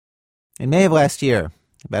In May of last year,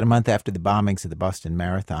 about a month after the bombings of the Boston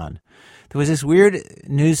Marathon, there was this weird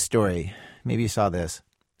news story, maybe you saw this,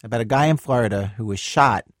 about a guy in Florida who was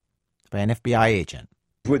shot by an FBI agent.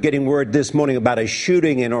 We're getting word this morning about a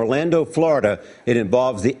shooting in Orlando, Florida. It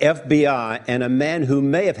involves the FBI and a man who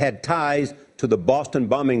may have had ties to the Boston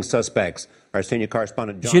bombing suspects. Our senior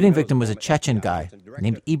correspondent, The shooting victim was a Chechen guy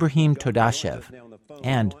named Ibrahim Todashev,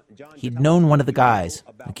 and he'd known one of the guys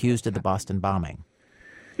accused of the Boston bombing.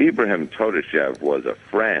 Ibrahim Todashev was a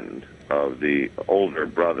friend of the older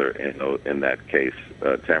brother in that case,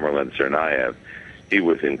 Tamerlan Tsarnaev. He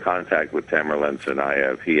was in contact with Tamerlan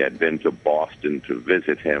Tsarnaev. He had been to Boston to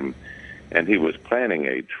visit him, and he was planning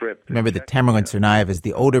a trip. Remember that Tamerlan Tsarnaev is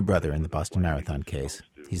the older brother in the Boston Marathon case.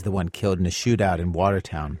 He's the one killed in a shootout in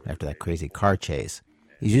Watertown after that crazy car chase.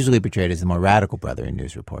 He's usually portrayed as the more radical brother in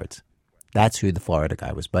news reports. That's who the Florida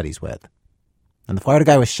guy was buddies with. And the Florida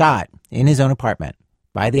guy was shot in his own apartment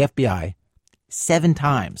by the FBI 7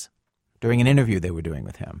 times during an interview they were doing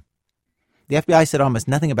with him. The FBI said almost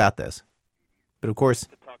nothing about this. But of course,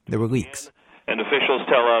 there were leaks. And officials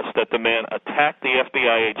tell us that the man attacked the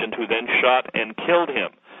FBI agent who then shot and killed him.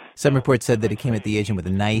 Some reports said that he came at the agent with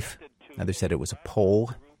a knife. Others said it was a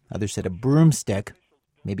pole. Others said a broomstick,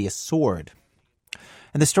 maybe a sword.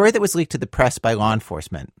 And the story that was leaked to the press by law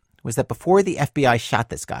enforcement was that before the FBI shot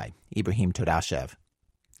this guy, Ibrahim Todashev,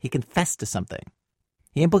 he confessed to something.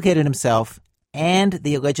 He implicated himself and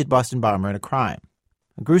the alleged Boston bomber in a crime,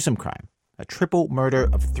 a gruesome crime, a triple murder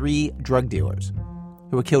of 3 drug dealers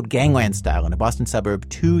who were killed gangland style in a Boston suburb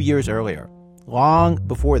 2 years earlier, long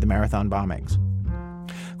before the Marathon bombings.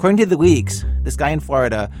 According to the leaks, this guy in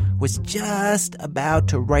Florida was just about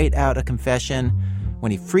to write out a confession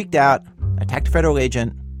when he freaked out, attacked a federal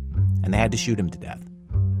agent, and they had to shoot him to death.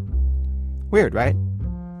 Weird, right?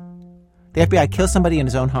 The FBI kills somebody in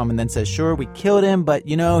his own home and then says, sure, we killed him, but,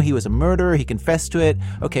 he was a murderer. He confessed to it.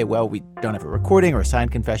 Okay, well, we don't have a recording or a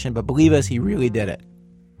signed confession, but believe us, he really did it.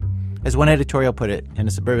 As one editorial put it in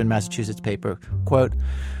a suburban Massachusetts paper, quote,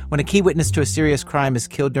 when a key witness to a serious crime is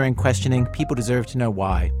killed during questioning, people deserve to know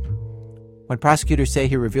why. When prosecutors say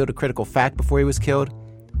he revealed a critical fact before he was killed,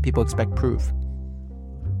 people expect proof.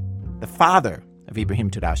 The father of Ibrahim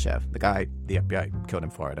Todashev, the guy the FBI killed in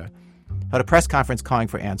Florida, held a press conference calling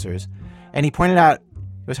for answers, and he pointed out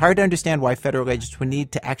it was hard to understand why federal agents would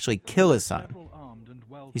need to actually kill his son.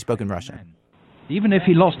 He spoke in Russian. Even if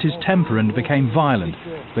he lost his temper and became violent,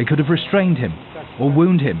 they could have restrained him or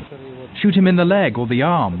wounded him, shoot him in the leg or the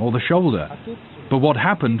arm or the shoulder. But what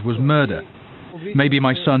happened was murder. Maybe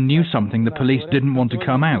my son knew something the police didn't want to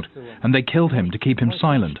come out, and they killed him to keep him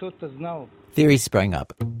silent. Theories sprang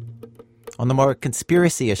up. On the more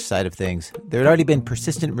conspiracy-ish side of things, there had already been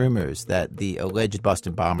persistent rumors that the alleged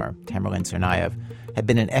Boston bomber, Tamerlan Tsarnaev, had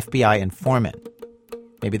been an FBI informant.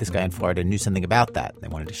 Maybe this guy in Florida knew something about that. They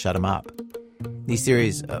wanted to shut him up. These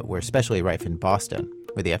theories were especially rife in Boston,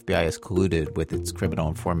 where the FBI has colluded with its criminal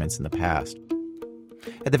informants in the past.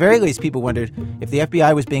 At the very least, people wondered if the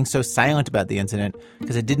FBI was being so silent about the incident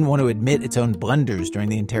because it didn't want to admit its own blunders during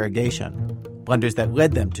the interrogation, blunders that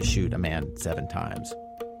led them to shoot a man 7 times.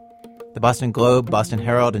 The Boston Globe, Boston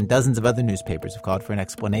Herald, and dozens of other newspapers have called for an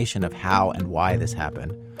explanation of how and why this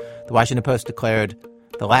happened. The Washington Post declared,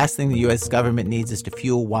 the last thing the U.S. government needs is to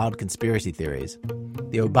fuel wild conspiracy theories.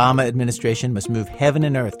 The Obama administration must move heaven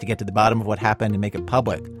and earth to get to the bottom of what happened and make it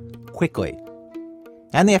public, quickly.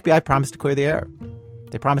 And the FBI promised to clear the air.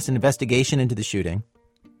 They promised an investigation into the shooting.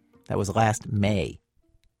 That was last May.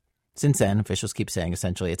 Since then, officials keep saying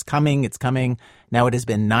essentially, it's coming, it's coming. Now it has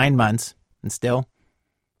been 9 months, and still,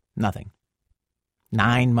 nothing.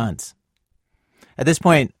 9 months. At this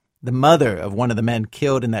point, the mother of one of the men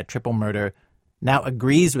killed in that triple murder now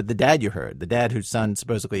agrees with the dad you heard, the dad whose son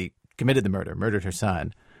supposedly committed the murder, murdered her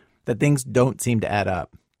son, that things don't seem to add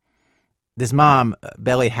up. This mom,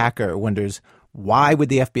 Belly Hacker, wonders why would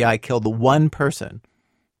the FBI kill the one person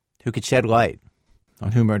who could shed light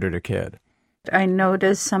on who murdered her kid? I know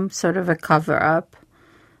there's some sort of a cover-up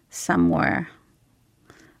somewhere.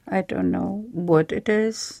 I don't know what it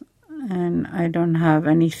is, and I don't have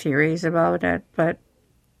any theories about it, but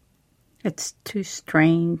it's too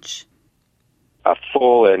strange. A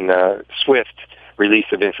full and swift release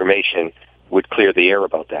of information would clear the air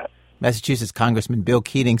about that. Massachusetts Congressman Bill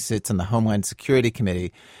Keating sits on the Homeland Security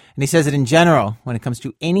Committee, and he says that in general, when it comes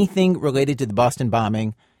to anything related to the Boston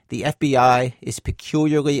bombing, the FBI is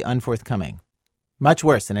peculiarly unforthcoming, much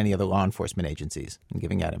worse than any other law enforcement agencies in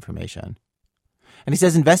giving out information. And he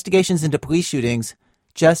says investigations into police shootings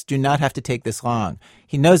just do not have to take this long.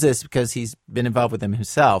 He knows this because he's been involved with them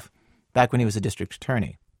himself back when he was a district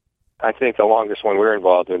attorney. I think the longest one we're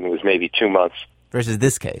involved in was maybe 2 months. Versus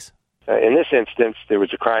this case, In this instance, there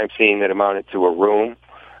was a crime scene that amounted to a room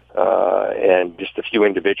and just a few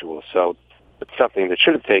individuals. So it's something that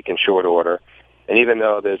should have taken short order. And even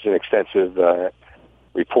though there's an extensive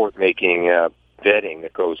report-making vetting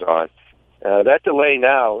that goes on, that delay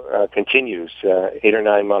now continues 8 or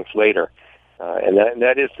 9 months later. And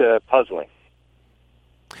that is puzzling.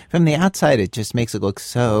 From the outside, it just makes it look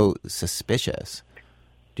so suspicious.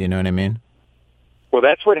 Do you know what I mean? Well,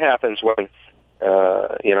 that's what happens when,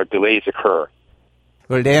 delays occur.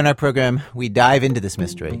 Well, today on our program, we dive into this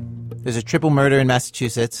mystery. There's a triple murder in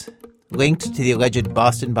Massachusetts, linked to the alleged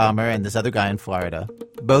Boston bomber and this other guy in Florida.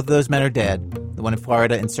 Both of those men are dead, the one in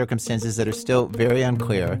Florida in circumstances that are still very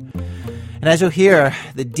unclear. And as you'll hear,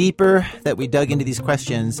 the deeper that we dug into these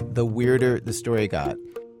questions, the weirder the story got.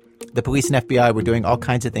 The police and FBI were doing all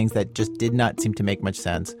kinds of things that just did not seem to make much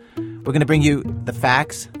sense. We're going to bring you the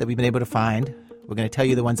facts that we've been able to find. We're going to tell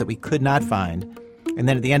you the ones that we could not find. And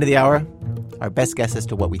then at the end of the hour, our best guess as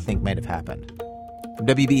to what we think might have happened. From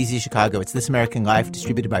WBEZ Chicago, it's This American Life,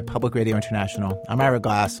 distributed by Public Radio International. I'm Ira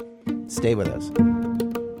Glass. Stay with us.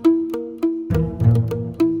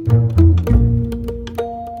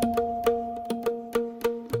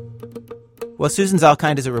 Well, Susan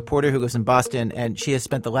Zalkind is a reporter who lives in Boston, and she has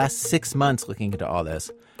spent the last 6 months looking into all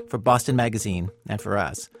this for Boston Magazine and for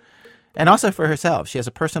us. And also for herself. She has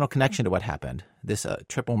a personal connection to what happened, this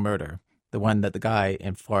triple murder, the one that the guy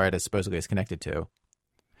in Florida supposedly is connected to.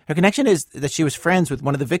 Her connection is that she was friends with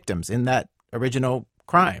one of the victims in that original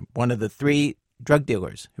crime, one of the 3 drug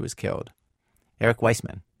dealers who was killed, Eric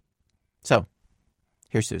Weissman. So,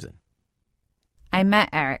 here's Susan. I met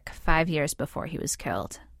Eric 5 years before he was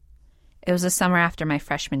killed. It was the summer after my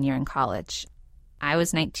freshman year in college. I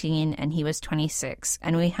was 19 and he was 26,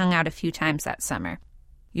 and we hung out a few times that summer,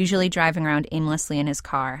 usually driving around aimlessly in his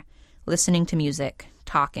car, listening to music,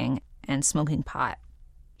 talking, and smoking pot.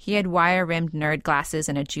 He had wire-rimmed nerd glasses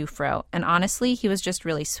and a Jufro, and honestly, he was just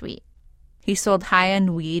really sweet. He sold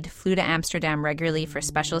high-end weed, flew to Amsterdam regularly for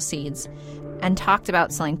special seeds, and talked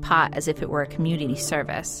about selling pot as if it were a community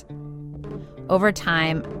service. Over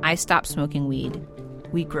time, I stopped smoking weed.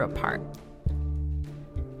 We grew apart.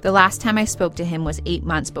 The last time I spoke to him was 8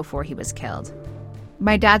 months before he was killed.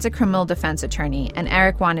 My dad's a criminal defense attorney, and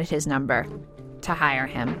Eric wanted his number to hire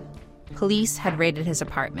him. Police had raided his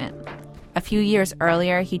apartment. A few years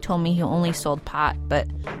earlier, he told me he only sold pot, but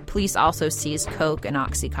police also seized coke and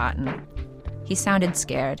Oxycontin. He sounded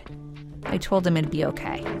scared. I told him it'd be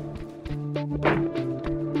okay.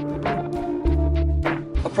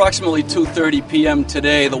 Approximately 2:30 p.m.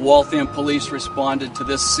 today, the Waltham police responded to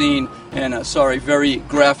this scene and saw a very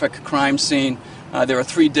graphic crime scene. There are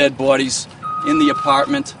 3 dead bodies in the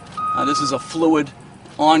apartment. This is a fluid,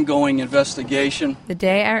 ongoing investigation. The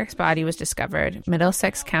day Eric's body was discovered,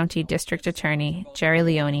 Middlesex County District Attorney Jerry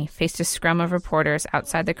Leone faced a scrum of reporters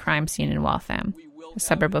outside the crime scene in Waltham, a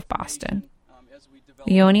suburb of Boston.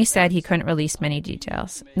 Leone said he couldn't release many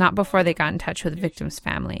details, not before they got in touch with victims'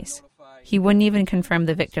 families. He wouldn't even confirm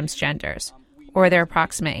the victims' genders or their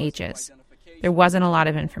approximate ages. There wasn't a lot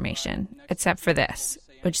of information, except for this,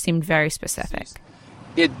 which seemed very specific.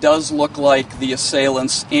 It does look like the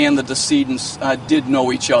assailants and the decedents did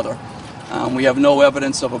know each other. We have no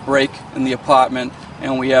evidence of a break in the apartment,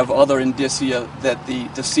 and we have other indicia that the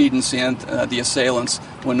decedents and the assailants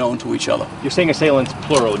were known to each other. You're saying assailants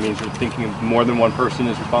plural. It means you're thinking more than one person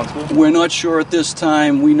is responsible? We're not sure at this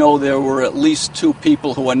time. We know there were at least 2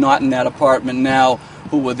 people who are not in that apartment now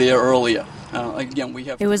who were there earlier.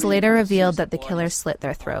 It was later revealed that the killers slit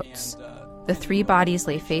their throats. The 3 bodies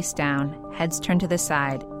lay face down, heads turned to the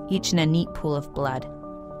side, each in a neat pool of blood.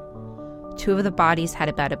 2 of the bodies had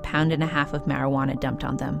about 1.5 pounds of marijuana dumped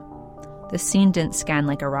on them. The scene didn't scan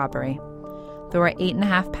like a robbery. There were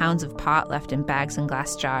 8.5 pounds of pot left in bags and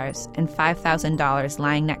glass jars, and $5,000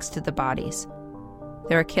 lying next to the bodies.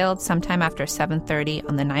 They were killed sometime after 7:30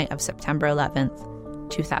 on the night of September 11th,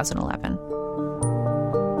 2011.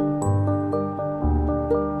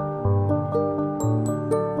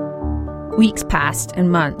 Weeks passed and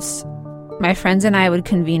months. My friends and I would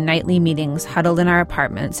convene nightly meetings huddled in our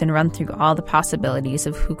apartments and run through all the possibilities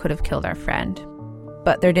of who could have killed our friend.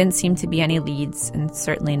 But there didn't seem to be any leads and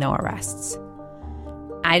certainly no arrests.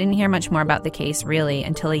 I didn't hear much more about the case, really,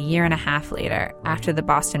 until 1.5 years later, after the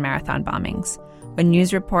Boston Marathon bombings, when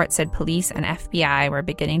news reports said police and FBI were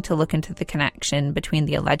beginning to look into the connection between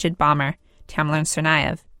the alleged bomber, Tamerlan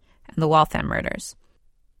Tsarnaev, and the Waltham murders.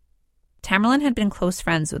 Tamerlan had been close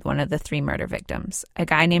friends with one of the 3 murder victims, a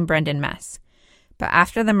guy named Brendan Mess. But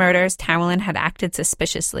after the murders, Tamerlan had acted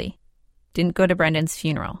suspiciously, didn't go to Brendan's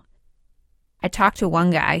funeral. I talked to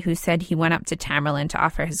one guy who said he went up to Tamerlan to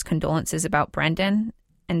offer his condolences about Brendan,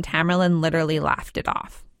 and Tamerlan literally laughed it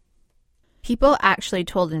off. People actually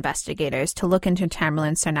told investigators to look into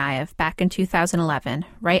Tamerlan Tsarnaev back in 2011,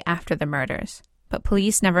 right after the murders, but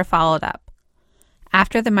police never followed up.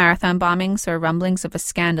 After the marathon bombings, there were rumblings of a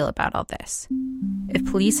scandal about all this. If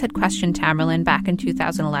police had questioned Tamerlan back in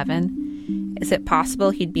 2011, is it possible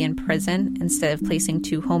he'd be in prison instead of placing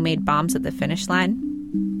 2 homemade bombs at the finish line?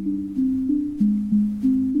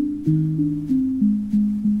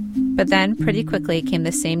 But then, pretty quickly, came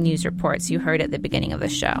the same news reports you heard at the beginning of the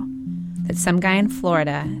show, that some guy in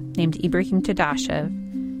Florida named Ibrahim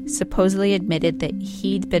Tadashev supposedly admitted that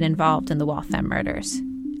he'd been involved in the Waltham murders,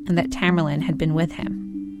 and that Tamerlan had been with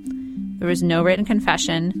him. There was no written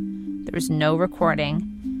confession, there was no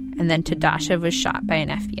recording, and then Tadashev was shot by an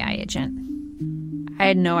FBI agent. I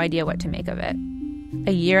had no idea what to make of it.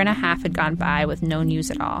 A year and a half had gone by with no news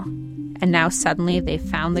at all, and now suddenly they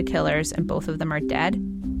found the killers and both of them are dead?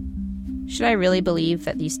 Should I really believe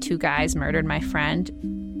that these 2 guys murdered my friend?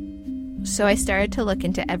 So I started to look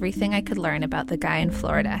into everything I could learn about the guy in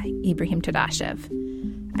Florida, Ibrahim Tadashev.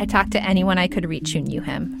 I talked to anyone I could reach who knew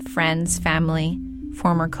him, friends, family,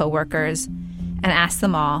 former co-workers, and asked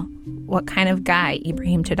them all what kind of guy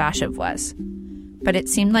Ibrahim Tadashev was. But it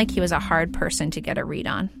seemed like he was a hard person to get a read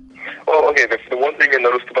on. Well, okay, the one thing I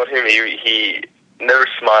noticed about him, he never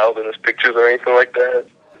smiled in his pictures or anything like that.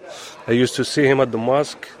 I used to see him at the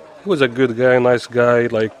mosque. He was a good guy, nice guy,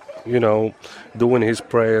 like, doing his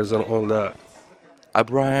prayers and all that.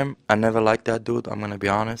 Ibrahim, I never liked that dude, I'm going to be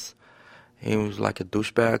honest. He was like a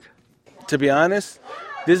douchebag. To be honest,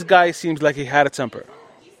 this guy seems like he had a temper.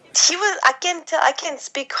 He was, I can't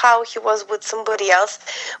speak how he was with somebody else,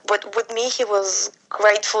 but with me he was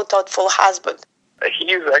grateful, thoughtful husband.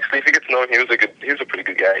 He was actually, if you get to know him, he was a pretty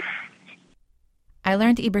good guy. I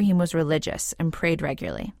learned Ibrahim was religious and prayed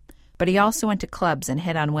regularly, but he also went to clubs and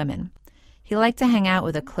hit on women. He liked to hang out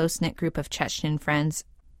with a close-knit group of Chechen friends,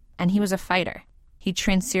 and he was a fighter. He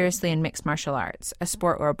trained seriously in mixed martial arts, a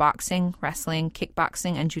sport where boxing, wrestling,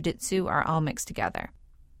 kickboxing, and jiu-jitsu are all mixed together.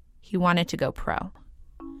 He wanted to go pro.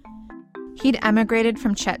 He'd emigrated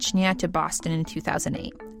from Chechnya to Boston in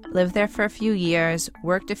 2008, lived there for a few years,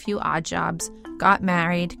 worked a few odd jobs, got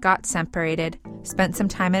married, got separated, spent some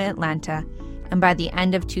time in Atlanta, and by the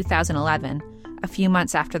end of 2011, a few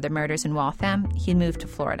months after the murders in Waltham, he'd moved to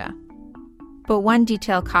Florida. But one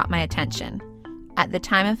detail caught my attention. At the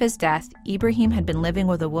time of his death, Ibrahim had been living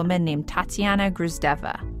with a woman named Tatiana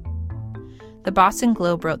Gruzdeva. The Boston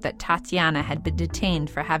Globe wrote that Tatiana had been detained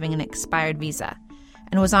for having an expired visa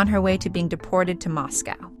and was on her way to being deported to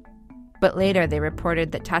Moscow. But later they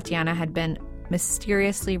reported that Tatiana had been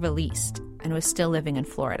mysteriously released and was still living in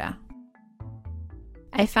Florida.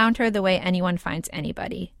 I found her the way anyone finds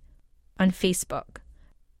anybody, on Facebook.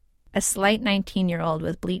 A slight 19-year-old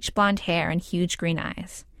with bleach blonde hair and huge green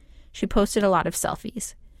eyes. She posted a lot of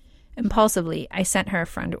selfies. Impulsively, I sent her a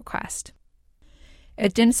friend request.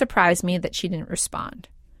 It didn't surprise me that she didn't respond.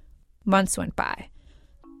 Months went by.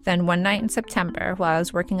 Then one night in September, while I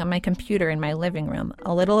was working on my computer in my living room,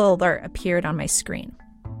 a little alert appeared on my screen.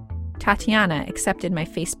 Tatiana accepted my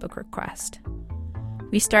Facebook request.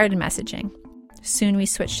 We started messaging. Soon we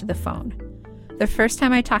switched to the phone. The first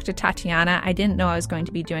time I talked to Tatiana, I didn't know I was going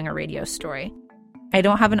to be doing a radio story. I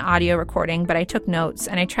don't have an audio recording, but I took notes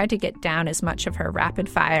and I tried to get down as much of her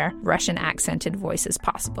rapid-fire, Russian-accented voice as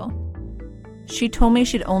possible. She told me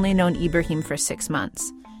she'd only known Ibrahim for 6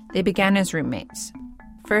 months. They began as roommates.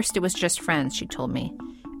 First, it was just friends, she told me.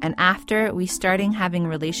 And after, we started having a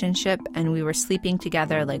relationship and we were sleeping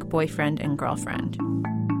together like boyfriend and girlfriend.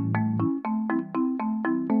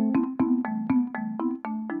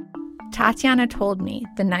 Tatiana told me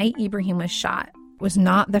the night Ibrahim was shot was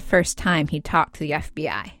not the first time he talked to the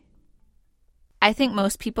FBI. I think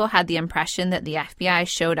most people had the impression that the FBI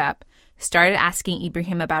showed up, started asking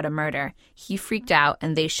Ibrahim about a murder, he freaked out,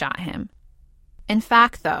 and they shot him. In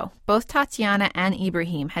fact, though, both Tatiana and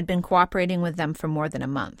Ibrahim had been cooperating with them for more than a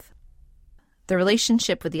month. The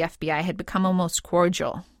relationship with the FBI had become almost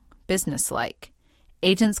cordial, businesslike.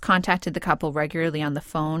 Agents contacted the couple regularly on the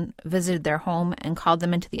phone, visited their home, and called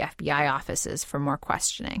them into the FBI offices for more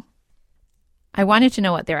questioning. I wanted to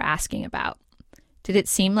know what they were asking about. Did it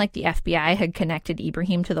seem like the FBI had connected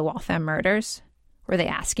Ibrahim to the Waltham murders? Were they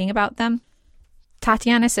asking about them?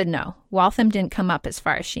 Tatiana said no. Waltham didn't come up as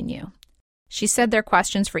far as she knew. She said their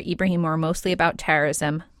questions for Ibrahim were mostly about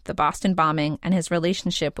terrorism, the Boston bombing, and his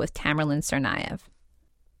relationship with Tamerlan Tsarnaev.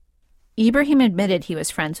 Ibrahim admitted he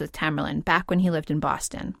was friends with Tamerlan back when he lived in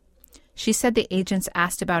Boston. She said the agents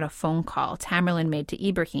asked about a phone call Tamerlan made to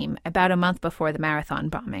Ibrahim about a month before the marathon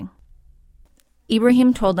bombing.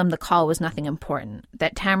 Ibrahim told them the call was nothing important,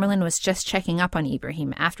 that Tamerlan was just checking up on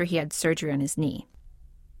Ibrahim after he had surgery on his knee.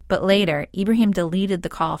 But later, Ibrahim deleted the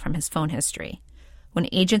call from his phone history. When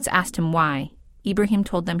agents asked him why, Ibrahim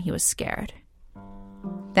told them he was scared.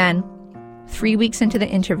 Then, 3 weeks into the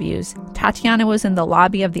interviews, Tatiana was in the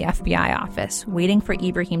lobby of the FBI office, waiting for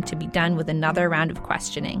Ibrahim to be done with another round of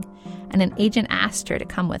questioning, and an agent asked her to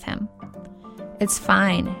come with him. "It's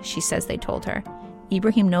fine," she says they told her.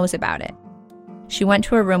 "Ibrahim knows about it." She went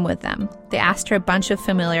to a room with them. They asked her a bunch of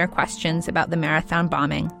familiar questions about the Marathon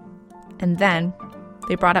bombing. And then,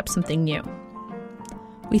 they brought up something new.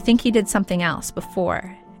 "We think he did something else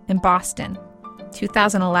before, in Boston,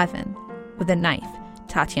 2011, with a knife,"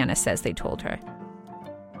 Tatiana says they told her.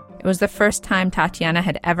 It was the first time Tatiana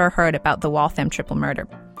had ever heard about the Waltham triple murder.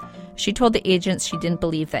 She told the agents she didn't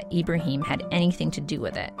believe that Ibrahim had anything to do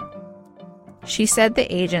with it. She said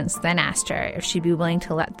the agents then asked her if she'd be willing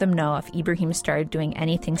to let them know if Ibrahim started doing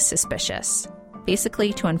anything suspicious,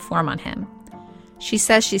 basically to inform on him. She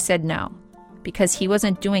says she said no, because he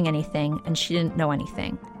wasn't doing anything and she didn't know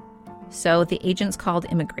anything. So the agents called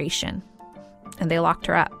immigration, and they locked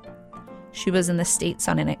her up. She was in the States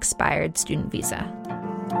on an expired student visa.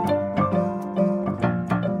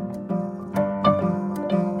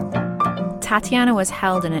 Tatiana was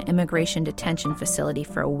held in an immigration detention facility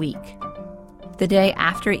for a week. The day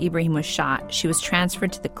after Ibrahim was shot, she was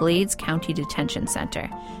transferred to the Glades County Detention Center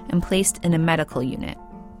and placed in a medical unit.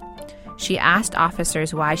 She asked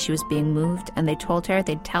officers why she was being moved, and they told her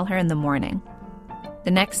they'd tell her in the morning.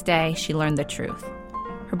 The next day, she learned the truth.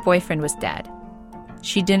 Her boyfriend was dead.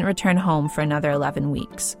 She didn't return home for another 11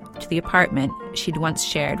 weeks, to the apartment she'd once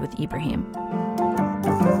shared with Ibrahim.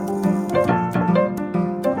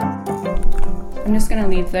 I'm just going to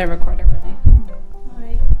leave the recorder running.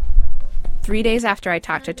 3 days after I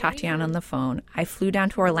talked to Tatiana on the phone, I flew down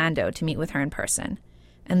to Orlando to meet with her in person.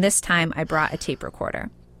 And this time, I brought a tape recorder.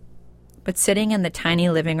 But sitting in the tiny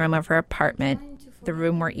living room of her apartment, the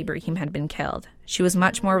room where Ibrahim had been killed, she was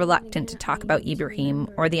much more reluctant to talk about Ibrahim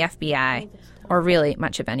or the FBI, or really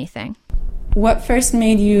much of anything. What first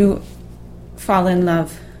made you fall in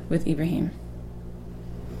love with Ibrahim?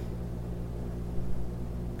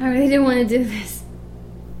 I really didn't want to do this.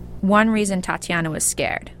 One reason Tatiana was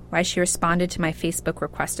scared, why she responded to my Facebook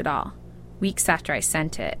request at all, weeks after I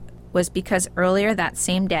sent it, was because earlier that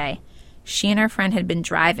same day, she and her friend had been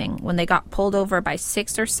driving when they got pulled over by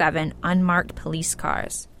 6 or 7 unmarked police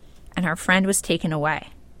cars, and her friend was taken away.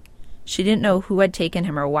 She didn't know who had taken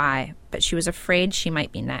him or why, but she was afraid she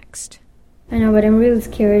might be next. I know, but I'm really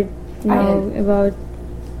scared now about...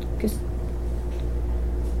 Cause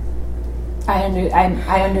I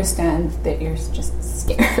understand that you're just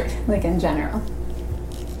scared, like in general.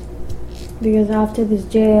 Because after this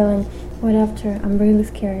jail and what after, I'm really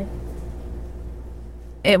scared.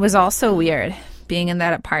 It was also weird, being in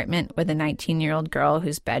that apartment with a 19-year-old girl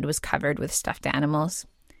whose bed was covered with stuffed animals.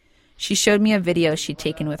 She showed me a video she'd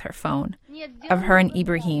taken with her phone of her and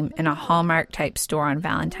Ibrahim in a Hallmark-type store on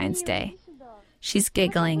Valentine's Day. She's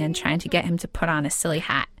giggling and trying to get him to put on a silly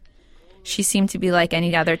hat. She seemed to be like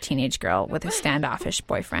any other teenage girl with a standoffish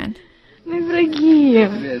boyfriend. Мои дорогие,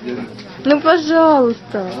 ну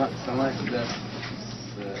пожалуйста.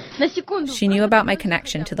 She knew about my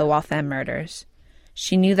connection to the Waltham murders.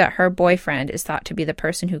 She knew that her boyfriend is thought to be the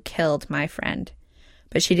person who killed my friend,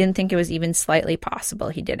 but she didn't think it was even slightly possible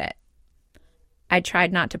he did it. I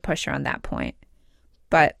tried not to push her on that point,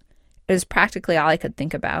 but it was practically all I could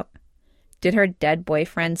think about. Did her dead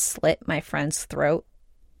boyfriend slit my friend's throat?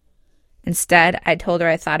 Instead, I told her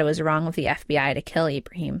I thought it was wrong of the FBI to kill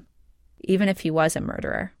Ibrahim, even if he was a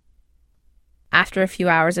murderer. After a few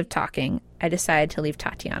hours of talking, I decided to leave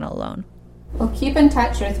Tatiana alone. Well, keep in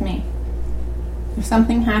touch with me. If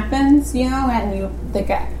something happens, and you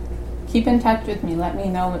keep in touch with me. Let me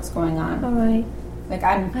know what's going on. All right.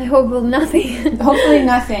 I hope nothing. Hopefully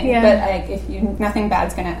nothing. Yeah. But if nothing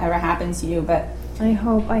bad's gonna ever happen to you. But I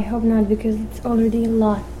hope not, because it's already a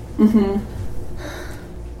lot. Mm-hmm.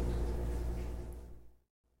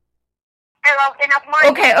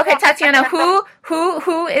 Okay, Tatiana.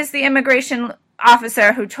 Who is the immigration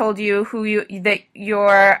officer who told you that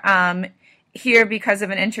you're here because of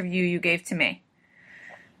an interview you gave to me?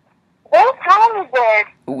 They told me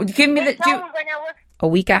that. Give me the. A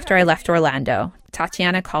week after I left Orlando,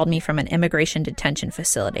 Tatiana called me from an immigration detention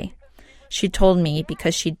facility. She told me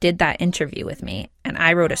because she did that interview with me, and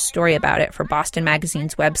I wrote a story about it for Boston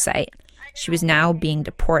Magazine's website, she was now being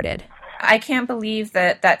deported. I can't believe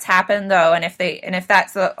that that's happened, though, and if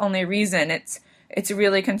that's the only reason, it's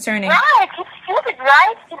really concerning. Right, it's stupid,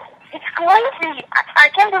 right? It's crazy. I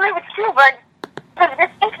can't believe it too, but this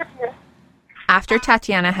interview. After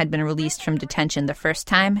Tatiana had been released from detention the first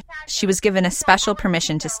time, she was given a special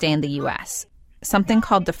permission to stay in the U.S., something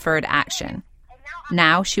called deferred action.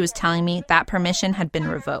 Now, she was telling me that permission had been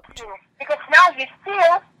revoked. Because now you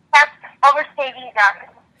still have overstay visa.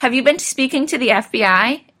 Have you been speaking to the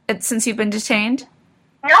FBI since you've been detained?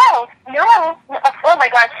 No. Oh my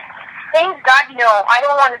gosh. Thank God, no. I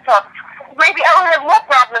don't want to talk. Maybe I don't have no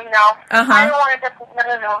problem now. I don't want to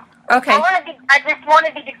just, no. Okay. I just want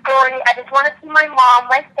to be deported. I just want to see my mom,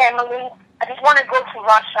 my family. I just want to go to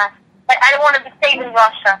Russia. But I don't want to be staying in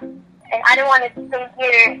Russia. And I don't want to stay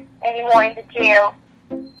here anymore in the jail.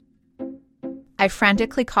 I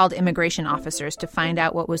frantically called immigration officers to find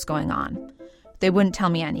out what was going on. They wouldn't tell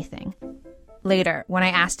me anything. Later, when I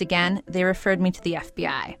asked again, they referred me to the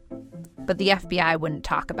FBI. But the FBI wouldn't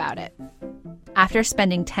talk about it. After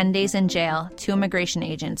spending 10 days in jail, 2 immigration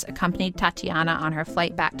agents accompanied Tatiana on her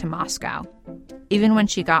flight back to Moscow. Even when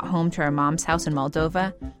she got home to her mom's house in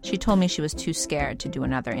Moldova, she told me she was too scared to do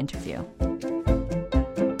another interview.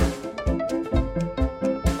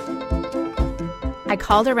 I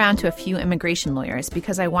called around to a few immigration lawyers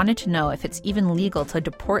because I wanted to know if it's even legal to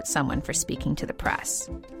deport someone for speaking to the press.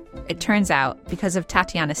 It turns out, because of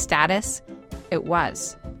Tatiana's status, it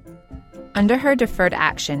was. Under her deferred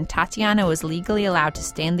action, Tatiana was legally allowed to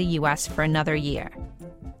stay in the U.S. for another year.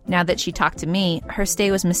 Now that she talked to me, her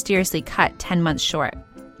stay was mysteriously cut 10 months short.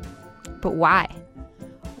 But why?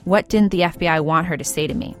 What didn't the FBI want her to say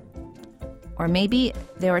to me? Or maybe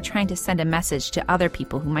they were trying to send a message to other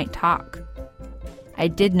people who might talk. I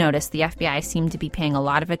did notice the FBI seemed to be paying a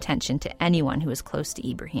lot of attention to anyone who was close to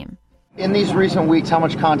Ibrahim. In these recent weeks, how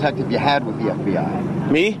much contact have you had with the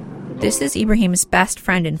FBI? Me? This is Ibrahim's best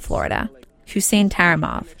friend in Florida, Hussein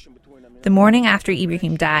Taramov. The morning after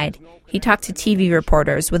Ibrahim died, he talked to TV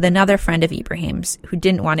reporters with another friend of Ibrahim's who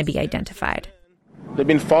didn't want to be identified. They've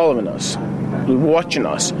been following us, watching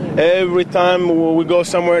us. Every time we go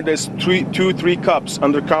somewhere, there's 3 cops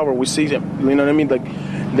undercover. We see them. You know what I mean? Like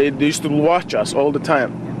they used to watch us all the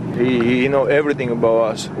time. He know everything about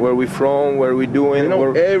us. Where we from, where we doing. They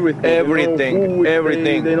know everything.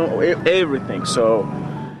 Everything. They know everything. So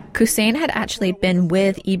Hussein had actually been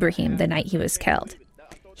with Ibrahim the night he was killed.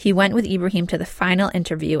 He went with Ibrahim to the final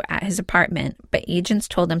interview at his apartment, but agents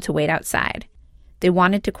told him to wait outside. They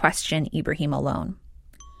wanted to question Ibrahim alone.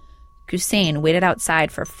 Hussein waited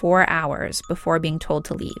outside for 4 hours before being told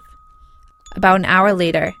to leave. About an hour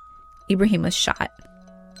later, Ibrahim was shot.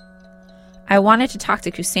 I wanted to talk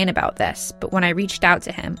to Hussein about this, but when I reached out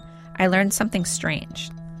to him, I learned something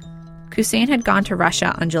strange. Hussein had gone to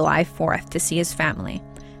Russia on July 4th to see his family,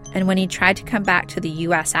 and when he tried to come back to the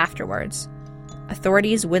U.S. afterwards,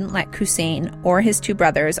 authorities wouldn't let Hussein or his 2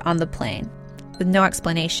 brothers on the plane, with no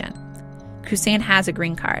explanation. Hussein has a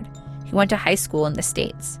green card. He went to high school in the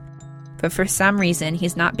States. But for some reason,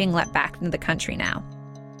 he's not being let back into the country now.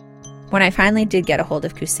 When I finally did get a hold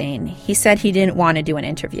of Hussein, he said he didn't want to do an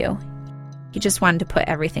interview. He just wanted to put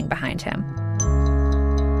everything behind him.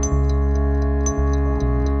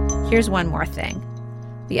 Here's one more thing.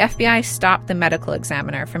 The FBI stopped the medical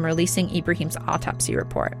examiner from releasing Ibrahim's autopsy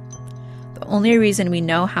report. The only reason we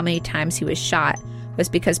know how many times he was shot was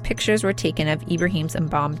because pictures were taken of Ibrahim's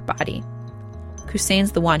embalmed body.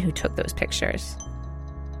 Hussein's the one who took those pictures.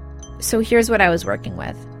 So here's what I was working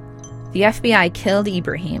with. The FBI killed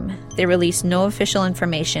Ibrahim. They released no official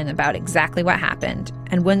information about exactly what happened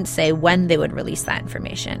and wouldn't say when they would release that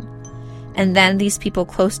information. And then these people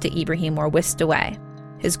close to Ibrahim were whisked away.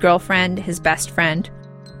 His girlfriend, his best friend,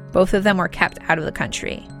 both of them were kept out of the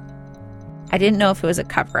country. I didn't know if it was a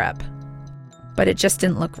cover-up, but it just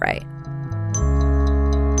didn't look right.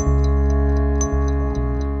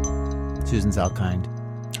 Susan Zalkind.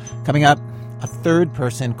 Coming up, a third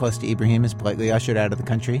person close to Ibrahim is politely ushered out of the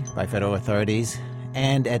country by federal authorities.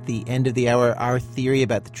 And at the end of the hour, our theory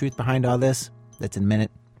about the truth behind all this. That's in a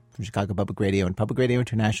minute from Chicago Public Radio and Public Radio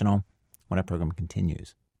International when our program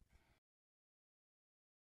continues.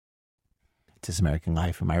 It's This American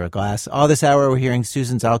Life from Ira Glass. All this hour, we're hearing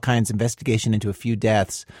Susan Zalkind's investigation into a few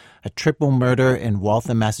deaths. A triple murder in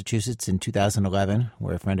Waltham, Massachusetts in 2011,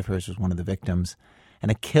 where a friend of hers was one of the victims.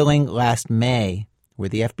 And a killing last May, where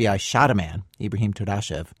the FBI shot a man, Ibrahim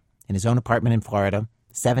Tudashev, in his own apartment in Florida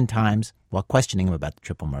 7 times while questioning him about the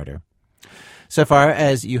triple murder. So far,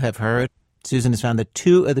 as you have heard, Susan has found that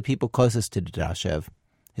 2 of the people closest to Tudashev,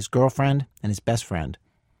 his girlfriend and his best friend,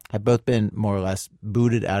 have both been more or less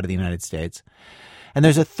booted out of the United States. And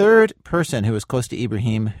there's a third person who is close to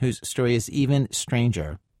Ibrahim whose story is even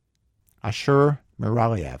stranger, Ashur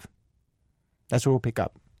Miraliev. That's where we'll pick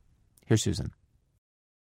up. Here's Susan.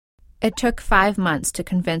 It took 5 months to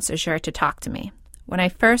convince Ashur to talk to me. When I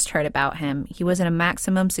first heard about him, he was in a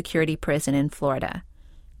maximum security prison in Florida.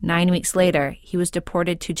 9 weeks later, he was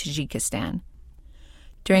deported to Tajikistan.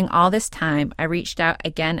 During all this time, I reached out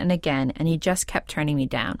again and again, and he just kept turning me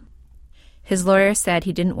down. His lawyer said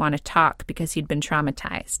he didn't want to talk because he'd been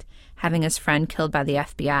traumatized, having his friend killed by the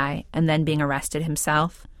FBI and then being arrested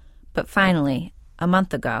himself. But finally, a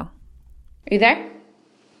month ago... Are you there?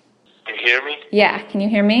 Can you hear me? Yeah, can you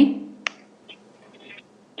hear me?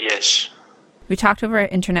 Yes. We talked over our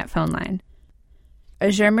internet phone line.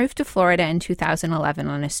 Azure moved to Florida in 2011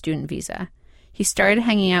 on a student visa. He started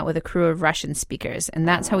hanging out with a crew of Russian speakers, and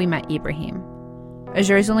that's how we met Ibrahim.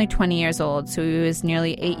 Azure is only 20 years old, so he was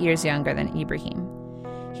nearly 8 years younger than Ibrahim.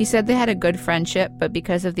 He said they had a good friendship, but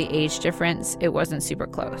because of the age difference, it wasn't super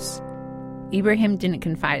close. Ibrahim didn't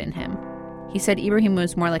confide in him. He said Ibrahim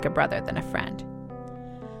was more like a brother than a friend.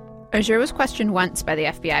 Azure was questioned once by the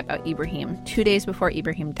FBI about Ibrahim, 2 days before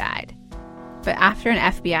Ibrahim died. But after an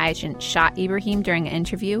FBI agent shot Ibrahim during an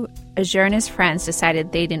interview, Azure and his friends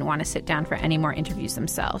decided they didn't want to sit down for any more interviews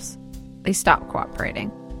themselves. They stopped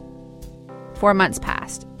cooperating. 4 months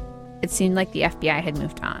passed. It seemed like the FBI had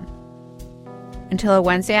moved on. Until a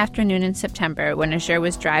Wednesday afternoon in September when Azure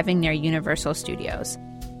was driving near Universal Studios,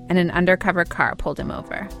 and an undercover car pulled him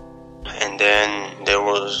over. And then there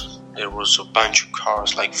was a bunch of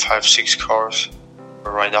cars, like 5-6 cars,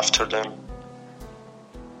 right after them.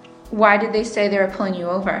 Why did they say they were pulling you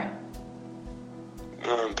over?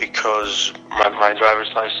 Because my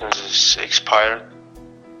driver's license is expired.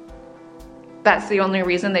 That's the only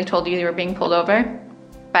reason they told you you were being pulled over?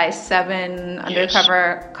 By 7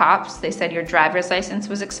 undercover cops? They said your driver's license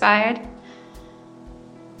was expired?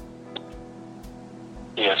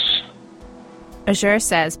 Yes. Azure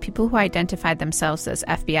says people who identified themselves as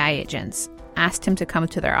FBI agents asked him to come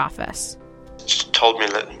to their office. Told me,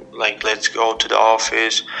 let's go to the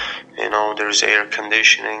office, there's air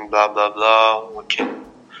conditioning, blah, blah, blah. We can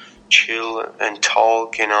chill and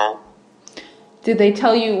talk, Did they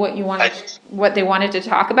tell you what you wanted, what they wanted to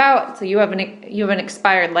talk about? So you have an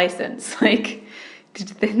expired license. Did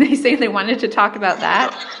they say they wanted to talk about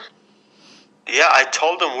that? Yeah, I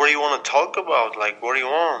told them, what do you want to talk about? What do you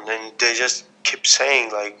want? And they just keep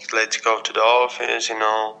saying, let's go to the office,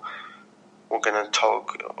 we're going to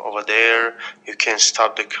talk over there. You can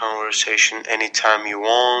stop the conversation anytime you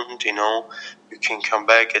want, You can come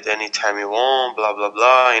back at any time you want, blah, blah,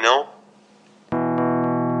 blah,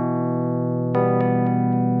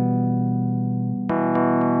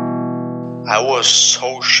 I was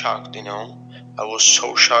so shocked, I was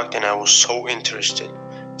so shocked and I was so interested.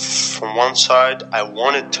 From one side, I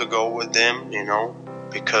wanted to go with them,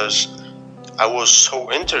 because I was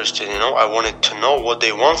so interested, I wanted to know what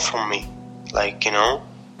they want from me.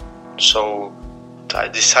 So I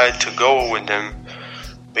decided to go with them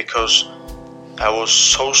because I was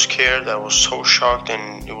so scared, I was so shocked,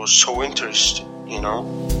 and it was so interesting,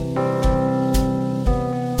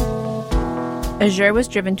 Azure was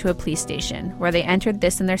driven to a police station where they entered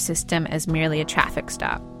this in their system as merely a traffic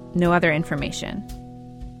stop, no other information.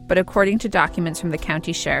 But according to documents from the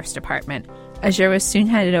county sheriff's department, Azure was soon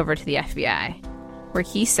headed over to the FBI, where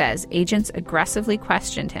he says agents aggressively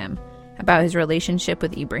questioned him about his relationship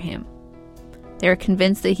with Ibrahim. They were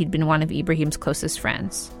convinced that he'd been one of Ibrahim's closest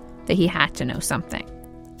friends, that he had to know something.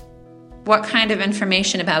 What kind of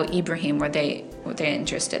information about Ibrahim were they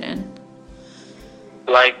interested in?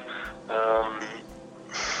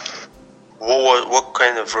 What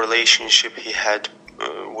kind of relationship he had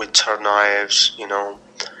with Tsarnaevs,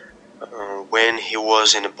 when he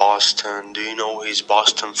was in Boston. Do you know his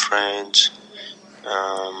Boston friends?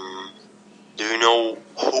 Do you know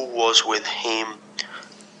who was with him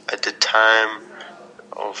at the time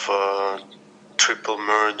of triple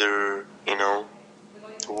murder,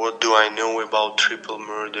 What do I know about triple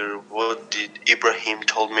murder? What did Ibrahim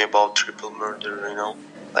told me about triple murder,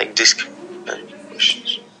 This kind of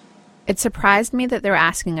questions. It surprised me that they were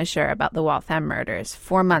asking Azure about the Waltham murders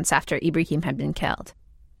 4 months after Ibrahim had been killed.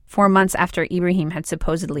 4 months after Ibrahim had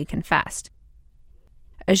supposedly confessed.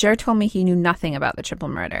 Azure told me he knew nothing about the triple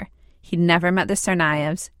murder. He'd never met the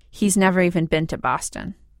Tsarnaevs. He's never even been to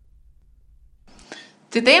Boston.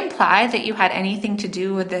 Did they imply that you had anything to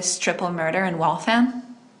do with this triple murder in Waltham?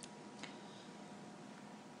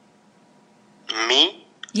 Me?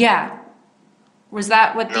 Yeah. Was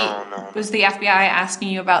that what No. Was the FBI asking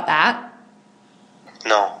you about that?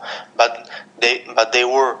 No, but they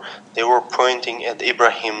were pointing at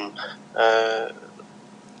Ibrahim,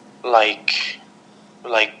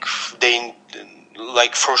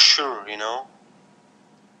 for sure,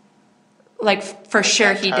 For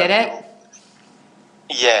sure he did it?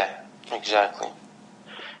 Yeah, exactly.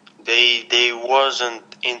 They wasn't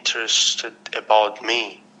interested about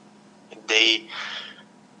me.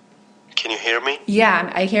 Can you hear me?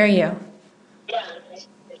 Yeah, I hear you.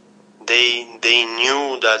 They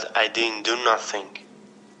knew that I didn't do nothing.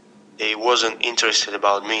 They wasn't interested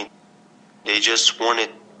about me. They just wanted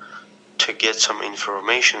to get some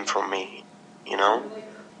information from me, you know?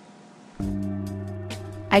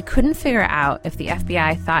 I couldn't figure out if the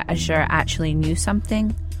FBI thought Azure actually knew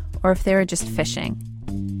something or if they were just fishing.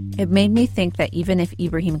 It made me think that even if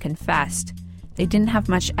Ibrahim confessed, they didn't have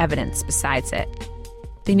much evidence besides it.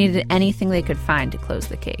 They needed anything they could find to close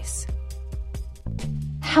the case.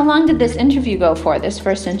 How long did this interview go for, this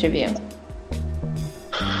first interview?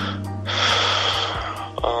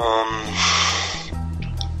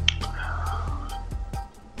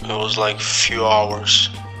 It was like few hours.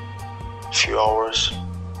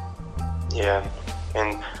 Yeah.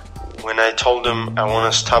 And when I told them I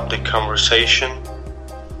want to stop the conversation,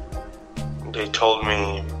 they told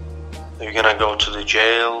me, you're gonna go to the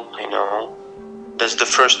jail, you know. That's the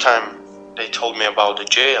first time they told me about the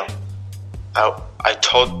jail. I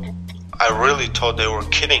really thought they were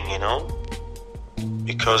kidding, you know,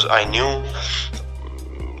 because I knew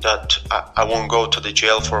that I won't go to the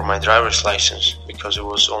jail for my driver's license because it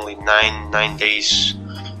was only nine days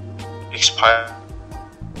expired.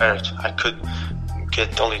 I could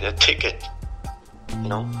get only the ticket, you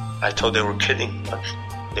know. I thought they were kidding, but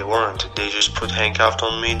they weren't. They just put handcuffs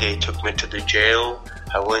on me. They took me to the jail.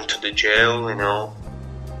 I went to the jail, you know.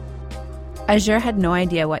 Azure had no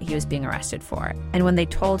idea what he was being arrested for, and when they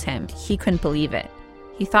told him, he couldn't believe it.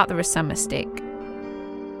 He thought there was some mistake.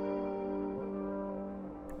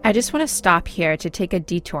 I just want to stop here to take a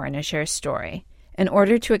detour in Azure's story in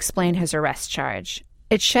order to explain his arrest charge.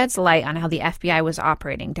 It sheds light on how the FBI was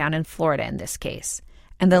operating down in Florida in this case,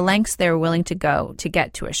 and the lengths they were willing to go to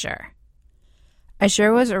get to Azure.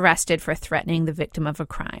 Azure was arrested for threatening the victim of a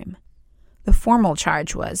crime. The formal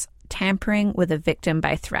charge was tampering with a victim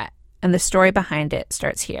by threat, and the story behind it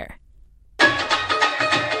starts here. Don't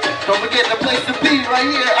forget the place to be right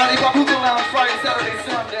here, Alibaba Hookah Lounge, Friday, Saturday,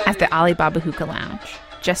 Sunday. At the Alibaba Hookah Lounge,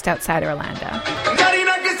 just outside Orlando.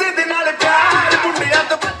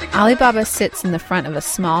 Alibaba sits in the front of a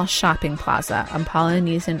small shopping plaza on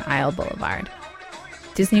Polynesian Isle Boulevard.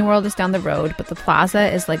 Disney World is down the road, but the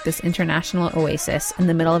plaza is like this international oasis in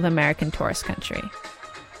the middle of American tourist country.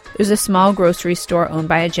 There's a small grocery store owned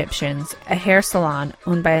by Egyptians, a hair salon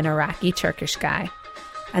owned by an Iraqi-Turkish guy,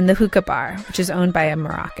 and the hookah bar, which is owned by a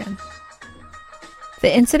Moroccan.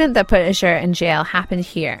 The incident that put Azure in jail happened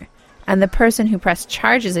here, and the person who pressed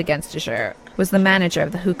charges against Azure was the manager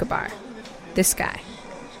of the hookah bar, this guy.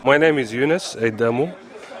 My name is Yunus Aidamu.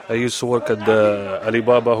 I used to work at the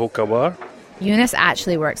Alibaba Hookah Bar. Yunus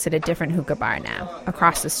actually works at a different hookah bar now,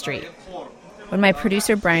 across the street. When my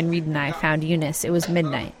producer Brian Reed and I found Yunus, it was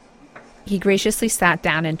midnight. He graciously sat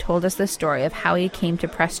down and told us the story of how he came to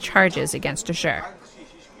press charges against Azure.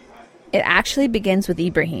 It actually begins with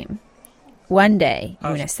Ibrahim. One day,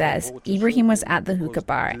 Yunus says, Ibrahim was at the hookah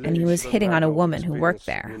bar and he was hitting on a woman who worked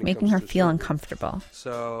there, making her feel uncomfortable.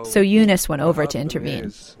 So Yunus went over to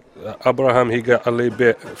intervene. Abraham, he got a little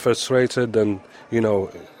bit frustrated and, you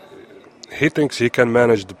know, he thinks he can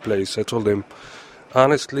manage the place. I told him,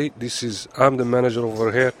 honestly, I'm the manager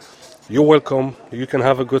over here. You're welcome. You can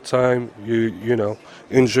have a good time. You know,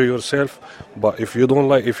 enjoy yourself. But if you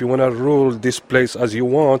want to rule this place as you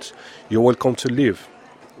want, you're welcome to leave.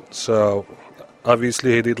 So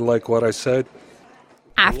obviously he didn't like what I said.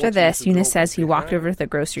 After this, Yunus says he walked over to the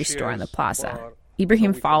grocery store in the plaza.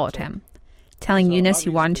 Ibrahim followed him, telling Yunus he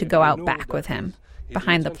wanted to go out back with him,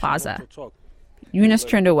 behind the plaza. Yunus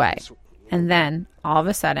turned away, and then, all of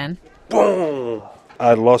a sudden, boom!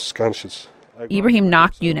 I lost conscience. Ibrahim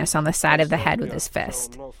knocked Yunus on the side of the head with his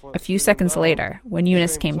fist. A few seconds later, when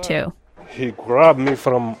Yunus came to, he grabbed me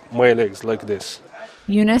from my legs like this.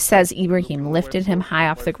 Yunus says Ibrahim lifted him high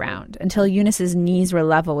off the ground until Yunus's knees were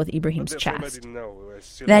level with Ibrahim's chest.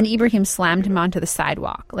 Then Ibrahim slammed him onto the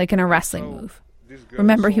sidewalk, like in a wrestling move.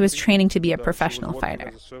 Remember, he was training to be a professional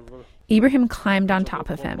fighter. Ibrahim climbed on top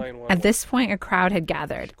of him. At this point, a crowd had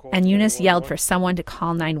gathered, and Yunus yelled for someone to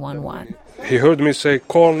call 911. He heard me say,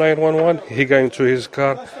 call 911. He got into his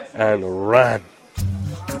car and ran.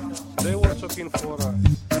 They were looking for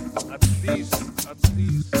at least.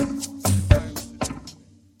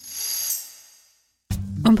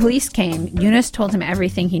 When police came, Yunus told him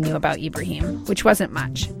everything he knew about Ibrahim, which wasn't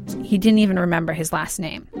much. He didn't even remember his last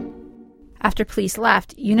name. After police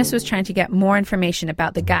left, Yunus was trying to get more information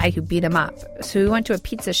about the guy who beat him up, so he went to a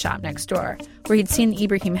pizza shop next door, where he'd seen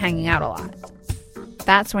Ibrahim hanging out a lot.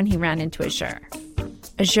 That's when he ran into Azure.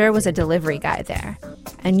 Azure was a delivery guy there,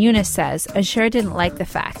 And Yunus says Azure didn't like the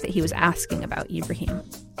fact that he was asking about Ibrahim.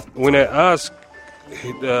 When I asked,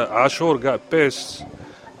 Ashur got pissed,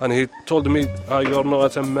 and he told me, you're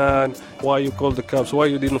not a man, why you called the cops, why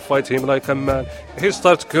you didn't fight him like a man. He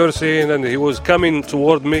started cursing, and he was coming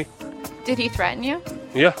toward me. Did he threaten you?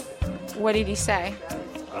 Yeah. What did he say?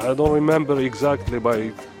 I don't remember exactly, but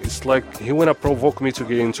it's like he wanna provoke me to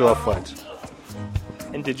get into a fight.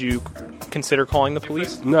 And did you consider calling the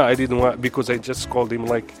police? No, I didn't want, because I just called him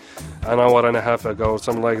like an hour and a half ago or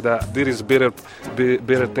something like that. There is better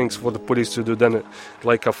things for the police to do than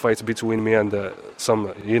like a fight between me and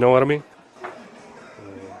some, you know what I mean?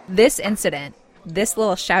 This incident, this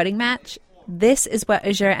little shouting match, this is what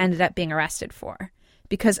Azure ended up being arrested for,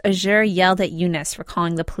 because Azure yelled at Yunus for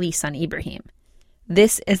calling the police on Ibrahim.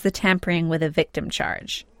 This is the tampering with a victim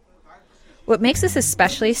charge. What makes this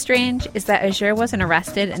especially strange is that Azure wasn't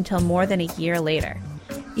arrested until more than a year later,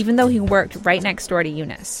 even though he worked right next door to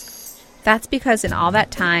Yunus. That's because in all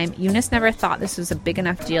that time, Yunus never thought this was a big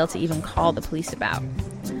enough deal to even call the police about.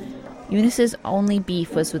 Yunus's only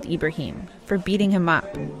beef was with Ibrahim for beating him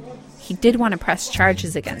up. He did want to press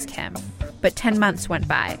charges against him, but 10 months went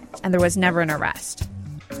by and there was never an arrest.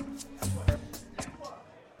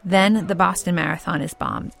 Then the Boston Marathon is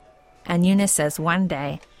bombed, and Yunus says one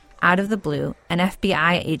day, out of the blue, an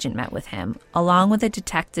FBI agent met with him, along with a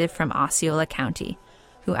detective from Osceola County,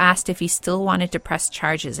 who asked if he still wanted to press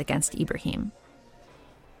charges against Ibrahim.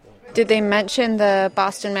 Did they mention the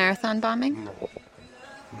Boston Marathon bombing?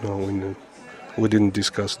 No, we didn't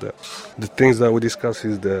discuss that. The things that we discussed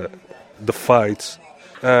is the fights,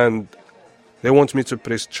 and they want me to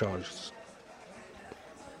press charges.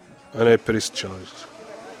 And I pressed charges.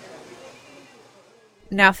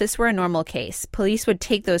 Now, if this were a normal case, police would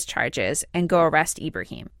take those charges and go arrest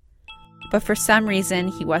Ibrahim. But for some reason,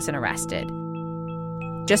 he wasn't arrested.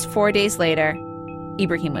 Just 4 days later,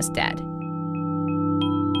 Ibrahim was dead.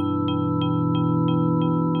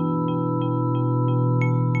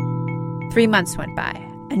 Three months went by,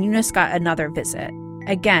 and Yunus got another visit,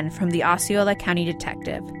 again from the Osceola County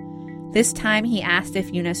detective. This time, he asked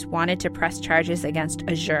if Yunus wanted to press charges against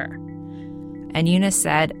Azure. And Yunus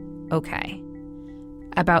said, okay.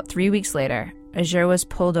 About 3 weeks later, Azure was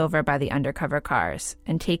pulled over by the undercover cars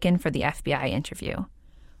and taken for the FBI interview,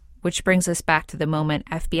 which brings us back to the moment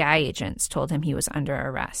FBI agents told him he was under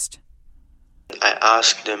arrest. I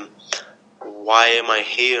asked them, why am I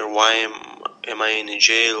here? Why am I in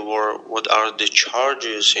jail? Or what are the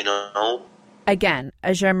charges, you know? Again,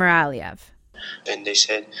 Azure Muraliev. And they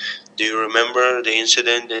said, do you remember the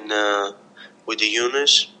incident with the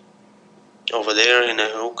Yunus over there in a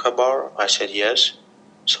hookah bar? I said, yes.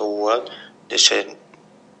 So what? They said,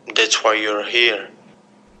 that's why you're here.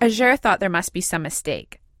 Azure thought there must be some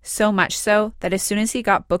mistake, so much so that as soon as he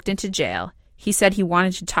got booked into jail, he said he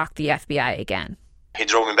wanted to talk to the FBI again. He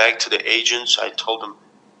drove me back to the agents. I told them,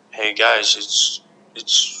 hey guys,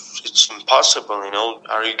 it's impossible, you know.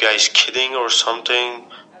 Are you guys kidding or something?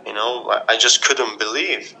 You know, I just couldn't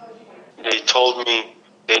believe. They told me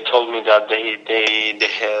that they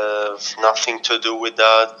have nothing to do with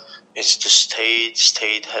that. It's the state.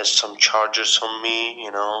 State has some charges on me, you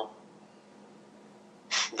know.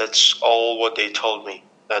 That's all what they told me.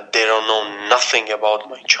 That they don't know nothing about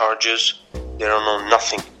my charges. They don't know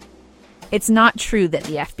nothing. It's not true that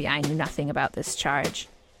the FBI knew nothing about this charge.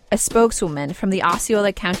 A spokeswoman from the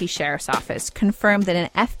Osceola County Sheriff's Office confirmed that an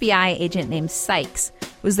FBI agent named Sykes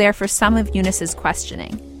was there for some of Yunus's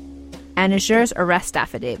questioning. And Azure's arrest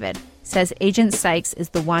affidavit says Agent Sykes is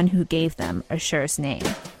the one who gave them Azure's name.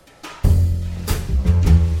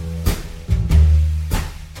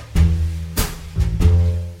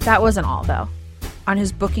 That wasn't all, though. On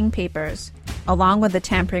his booking papers, along with the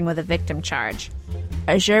tampering with a victim charge,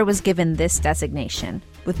 Azure was given this designation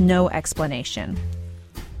with no explanation.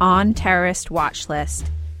 On terrorist watch list,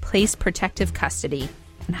 place protective custody,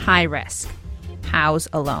 and high risk, house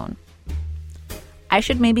alone. I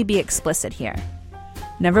should maybe be explicit here.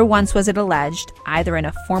 Never once was it alleged, either in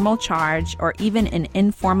a formal charge or even in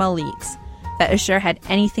informal leaks, that Azure had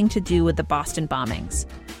anything to do with the Boston bombings.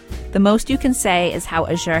 The most you can say is how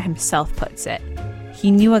Azure himself puts it. He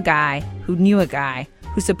knew a guy who knew a guy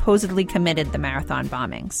who supposedly committed the marathon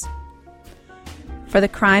bombings. For the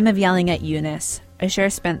crime of yelling at Yunus, Azure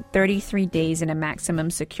spent 33 days in a maximum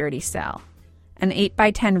security cell, an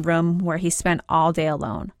 8x10 room where he spent all day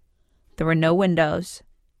alone. There were no windows,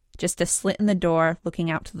 just a slit in the door looking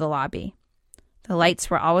out to the lobby. The lights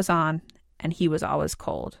were always on, and he was always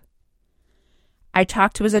cold. I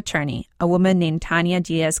talked to his attorney, a woman named Tanya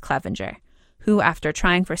Diaz Clevenger, who, after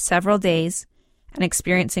trying for several days and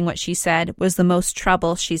experiencing what she said was the most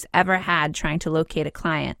trouble she's ever had trying to locate a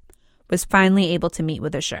client, was finally able to meet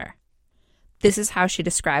with Azure. This is how she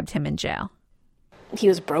described him in jail. He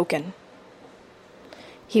was broken.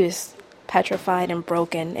 He was petrified and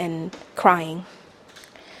broken and crying.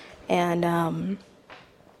 And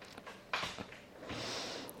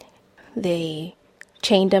they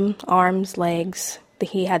chained him, arms, legs.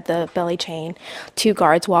 He had the belly chain. 2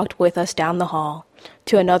 guards walked with us down the hall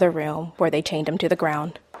to another room where they chained him to the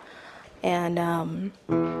ground. And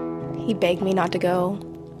he begged me not to go.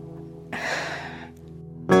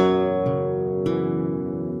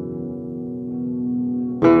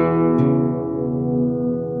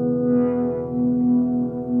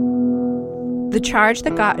 The charge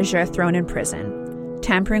that got Azure thrown in prison,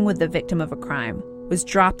 tampering with the victim of a crime, was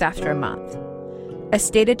dropped after a month. A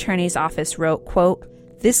state attorney's office wrote, quote,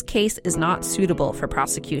 "This case is not suitable for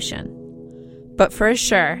prosecution." But for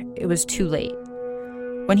Azure, it was too late.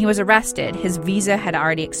 When he was arrested, his visa had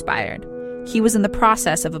already expired. He was in the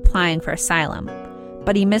process of applying for asylum,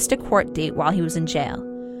 but he missed a court date while he was in jail.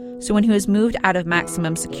 So when he was moved out of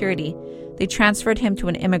maximum security, they transferred him to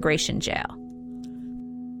an immigration jail.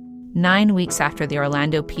 9 weeks after the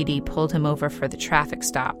Orlando PD pulled him over for the traffic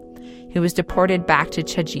stop, he was deported back to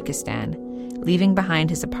Tajikistan, leaving behind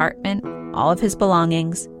his apartment, all of his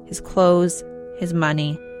belongings, his clothes, his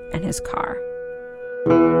money, and his car.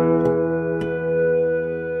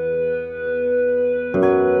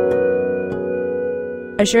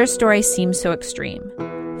 Azure's story seems so extreme.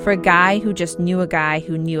 For a guy who just knew a guy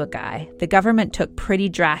who knew a guy, the government took pretty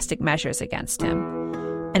drastic measures against him.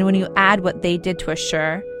 And when you add what they did to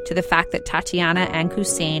Azure to the fact that Tatiana and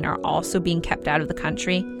Hussein are also being kept out of the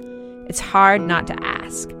country, it's hard not to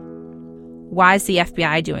ask, why is the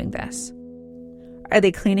FBI doing this? Are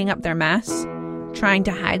they cleaning up their mess? Trying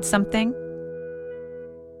to hide something?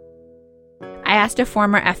 I asked a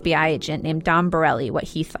former FBI agent named Don Borelli what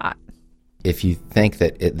he thought. If you think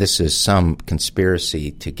that this is some conspiracy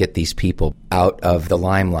to get these people out of the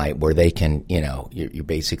limelight where they can, you're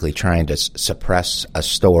basically trying to suppress a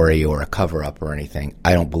story or a cover-up or anything,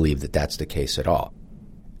 I don't believe that that's the case at all.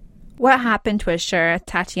 What happened to Azure,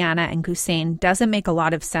 Tatiana, and Hussein doesn't make a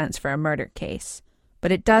lot of sense for a murder case,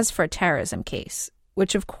 but it does for a terrorism case,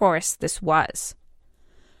 which of course this was.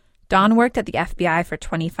 Don worked at the FBI for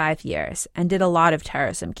 25 years and did a lot of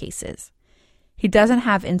terrorism cases. He doesn't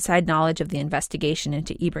have inside knowledge of the investigation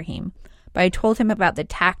into Ibrahim, but I told him about the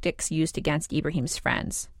tactics used against Ibrahim's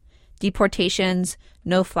friends. Deportations,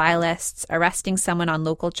 no-fly lists, arresting someone on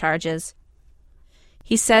local charges.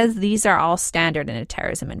 He says these are all standard in a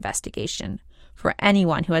terrorism investigation for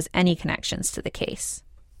anyone who has any connections to the case.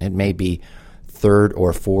 It may be 3rd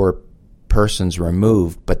or 4th persons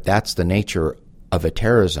removed, but that's the nature of a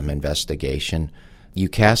terrorism investigation. You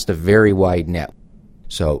cast a very wide net.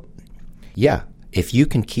 So, yeah, if you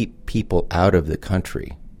can keep people out of the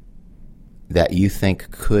country that you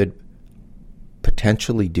think could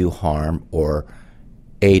potentially do harm or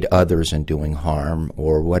aid others in doing harm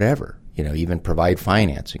or whatever, even provide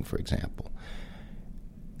financing, for example,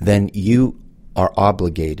 then you are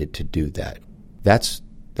obligated to do that. That's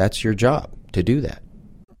your job, to do that.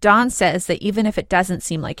 Don says that even if it doesn't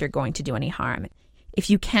seem like you're going to do any harm, if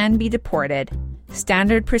you can be deported,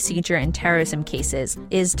 standard procedure in terrorism cases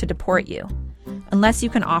is to deport you, unless you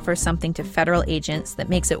can offer something to federal agents that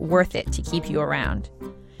makes it worth it to keep you around.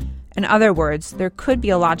 In other words, there could be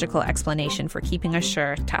a logical explanation for keeping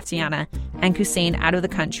Azure, Tatiana, and Hussein out of the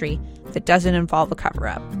country that doesn't involve a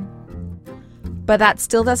cover-up. But that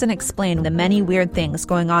still doesn't explain the many weird things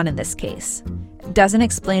going on in this case. It doesn't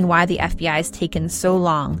explain why the FBI has taken so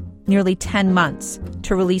long, nearly 10 months,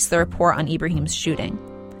 to release the report on Ibrahim's shooting.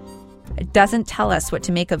 It doesn't tell us what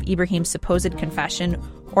to make of Ibrahim's supposed confession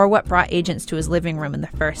or what brought agents to his living room in the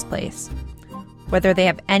first place. Whether they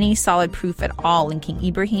have any solid proof at all linking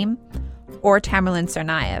Ibrahim or Tamerlan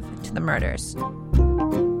Tsarnaev to the murders.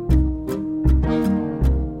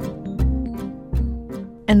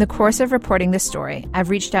 In the course of reporting this story, I've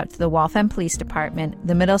reached out to the Waltham Police Department,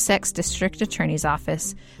 the Middlesex District Attorney's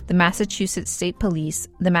Office, the Massachusetts State Police,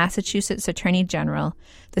 the Massachusetts Attorney General,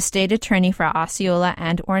 the State Attorney for Osceola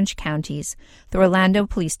and Orange Counties, the Orlando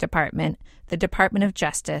Police Department, the Department of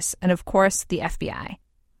Justice, and of course, the FBI.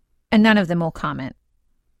 And none of them will comment.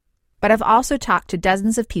 But I've also talked to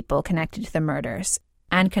dozens of people connected to the murders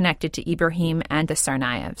and connected to Ibrahim and the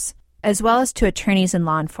Tsarnaevs, as well as to attorneys and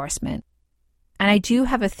law enforcement. And I do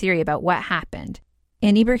have a theory about what happened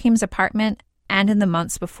in Ibrahim's apartment and in the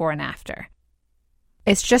months before and after.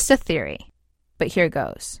 It's just a theory, but here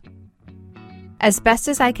goes. As best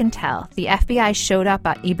as I can tell, the FBI showed up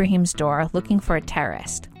at Ibrahim's door looking for a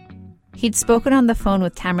terrorist. He'd spoken on the phone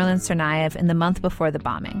with Tamerlan Tsarnaev in the month before the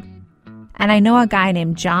bombing. And I know a guy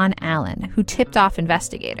named John Allen who tipped off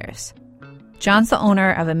investigators. John's the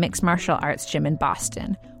owner of a mixed martial arts gym in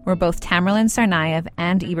Boston, where both Tamerlan Tsarnaev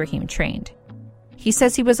and Ibrahim trained. He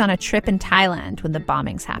says he was on a trip in Thailand when the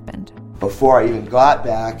bombings happened. Before I even got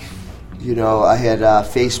back, I had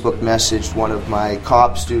Facebook messaged one of my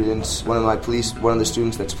cop students, one of the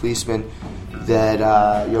students that's policeman, that,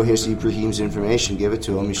 here's Ibrahim's information, give it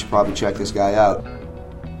to him, you should probably check this guy out.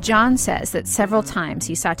 John says that several times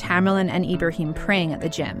he saw Tamerlan and Ibrahim praying at the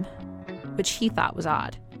gym, which he thought was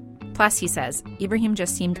odd. Plus, he says, Ibrahim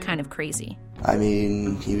just seemed kind of crazy. I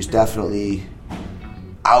mean, he was definitely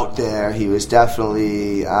out there, he was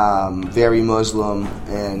definitely very Muslim,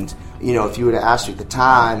 and, if you would have asked me at the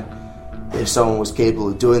time if someone was capable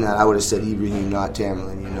of doing that, I would have said Ibrahim, not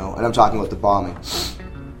Tamerlan, and I'm talking about the bombing.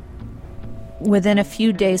 Within a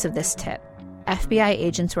few days of this tip, FBI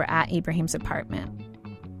agents were at Ibrahim's apartment.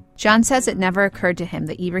 John says it never occurred to him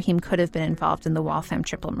that Ibrahim could have been involved in the Waltham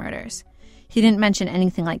triple murders. He didn't mention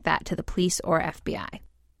anything like that to the police or FBI.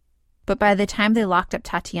 But by the time they locked up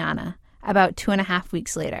Tatiana, about 2.5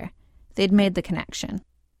 weeks later, they'd made the connection.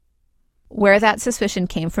 Where that suspicion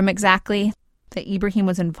came from exactly, that Ibrahim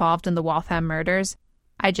was involved in the Waltham murders,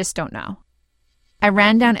 I just don't know. I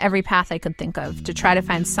ran down every path I could think of to try to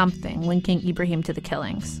find something linking Ibrahim to the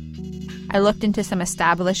killings. I looked into some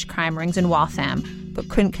established crime rings in Waltham, but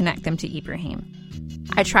couldn't connect them to Ibrahim.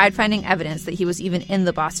 I tried finding evidence that he was even in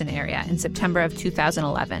the Boston area in September of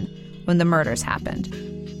 2011, when the murders happened.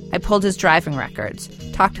 I pulled his driving records,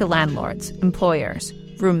 talked to landlords, employers,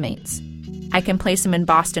 roommates. I can place him in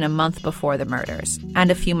Boston a month before the murders,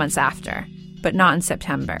 and a few months after, but not in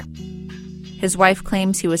September. His wife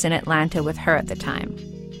claims he was in Atlanta with her at the time,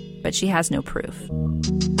 but she has no proof.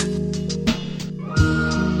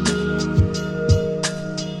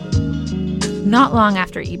 Not long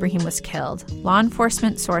after Ibrahim was killed, law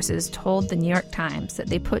enforcement sources told the New York Times that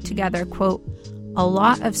they put together, quote, a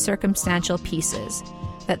lot of circumstantial pieces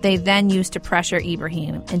that they then used to pressure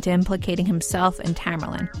Ibrahim into implicating himself and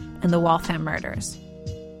Tamerlan in the Waltham murders.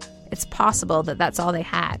 It's possible that that's all they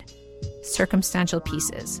had, circumstantial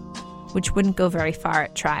pieces, which wouldn't go very far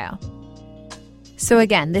at trial. So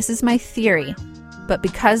again, this is my theory, but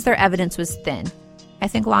because their evidence was thin, I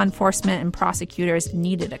think law enforcement and prosecutors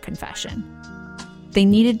needed a confession. They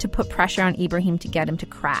needed to put pressure on Ibrahim to get him to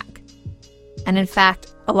crack. And in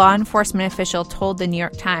fact, a law enforcement official told the New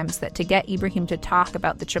York Times that to get Ibrahim to talk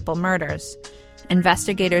about the triple murders,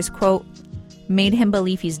 investigators, quote, made him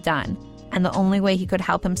believe he's done, and the only way he could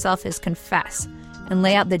help himself is confess and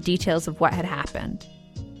lay out the details of what had happened.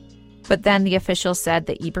 But then the official said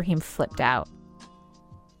that Ibrahim flipped out.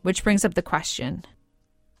 Which brings up the question,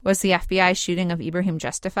 was the FBI shooting of Ibrahim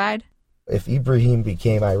justified? If Ibrahim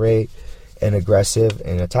became irate and aggressive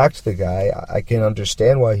and attacked the guy, I can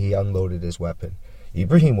understand why he unloaded his weapon.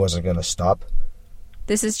 Ibrahim wasn't going to stop.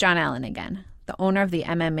 This is John Allen again, the owner of the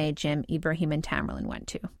MMA gym Ibrahim and Tamerlan went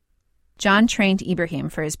to. John trained Ibrahim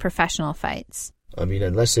for his professional fights. I mean,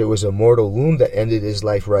 unless it was a mortal wound that ended his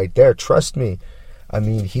life right there, trust me. I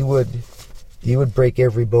mean, he would break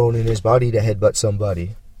every bone in his body to headbutt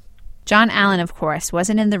somebody. John Allen, of course,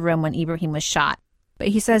 wasn't in the room when Ibrahim was shot, but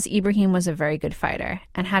he says Ibrahim was a very good fighter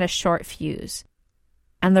and had a short fuse.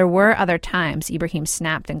 And there were other times Ibrahim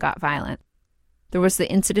snapped and got violent. There was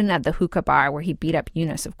the incident at the hookah bar where he beat up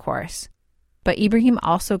Yunus, of course. But Ibrahim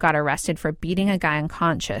also got arrested for beating a guy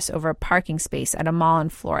unconscious over a parking space at a mall in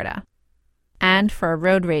Florida, and for a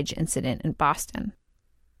road rage incident in Boston.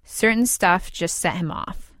 Certain stuff just set him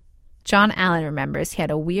off. John Allen remembers he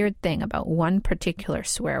had a weird thing about one particular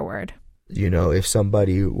swear word. If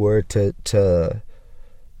somebody were to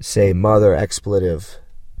say mother expletive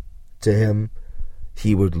to him,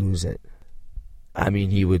 he would lose it. I mean,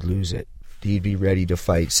 he would lose it. He'd be ready to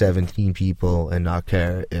fight 17 people and not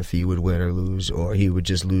care if he would win or lose, or he would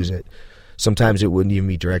just lose it. Sometimes it wouldn't even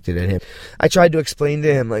be directed at him. I tried to explain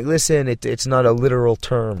to him, like, listen, it's not a literal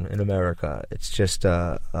term in America. It's just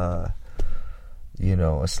a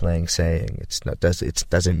slang saying. It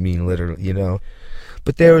doesn't mean literally,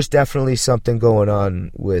 But there was definitely something going on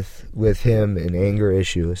with him and anger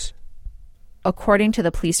issues. According to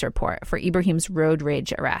the police report for Ibrahim's road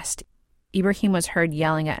rage arrest, Ibrahim was heard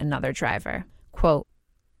yelling at another driver, quote,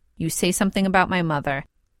 "You say something about my mother,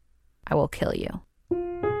 I will kill you."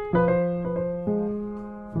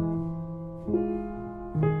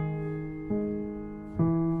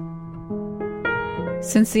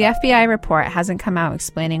 Since the FBI report hasn't come out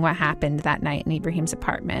explaining what happened that night in Ibrahim's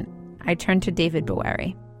apartment, I turned to David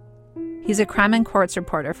Bowery. He's a crime and courts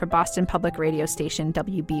reporter for Boston public radio station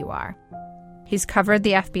WBUR. He's covered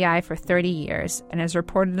the FBI for 30 years and has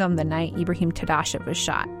reported on the night Ibrahim Tadashev was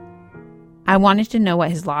shot. I wanted to know what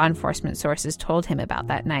his law enforcement sources told him about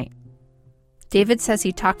that night. David says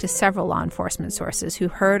he talked to several law enforcement sources who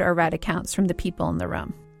heard or read accounts from the people in the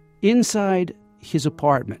room. Inside his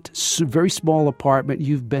apartment, very small apartment,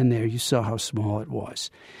 you've been there, you saw how small it was.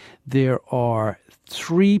 There are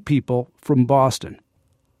 3 people from Boston.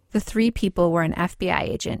 The 3 people were an FBI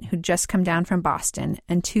agent who'd just come down from Boston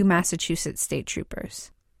and 2 Massachusetts state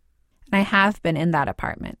troopers. And I have been in that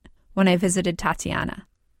apartment when I visited Tatiana.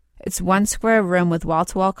 It's 1 square room with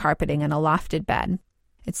wall-to-wall carpeting and a lofted bed.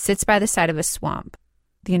 It sits by the side of a swamp.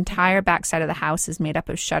 The entire backside of the house is made up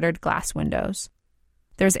of shuttered glass windows.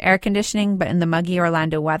 There's air conditioning, but in the muggy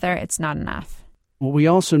Orlando weather, it's not enough. Well, we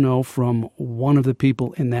also know from one of the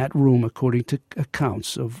people in that room, according to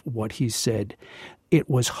accounts of what he said, it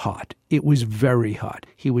was hot. It was very hot.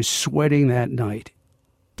 He was sweating that night.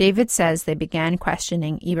 David says they began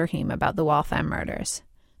questioning Ibrahim about the Waltham murders.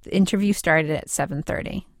 The interview started at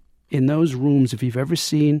 7:30. In those rooms, if you've ever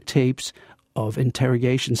seen tapes of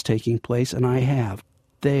interrogations taking place, and I have,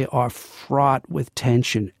 they are fraught with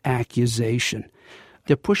tension, accusation.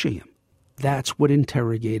 They're pushing him. That's what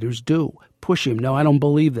interrogators do. Push him. No, I don't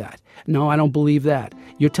believe that. No, I don't believe that.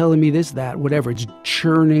 You're telling me this, that, whatever. It's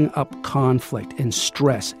churning up conflict and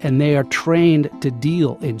stress. And they are trained to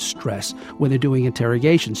deal in stress when they're doing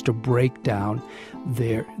interrogations, to break down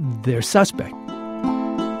their suspect.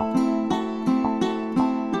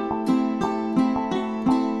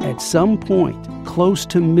 At some point, close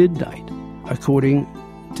to midnight, according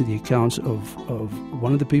to the accounts of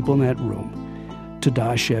one of the people in that room,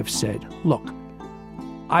 Tadashev said, "Look,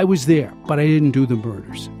 I was there, but I didn't do the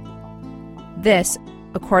murders." This,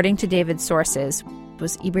 according to David's sources,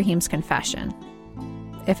 was Ibrahim's confession.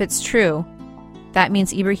 If it's true, that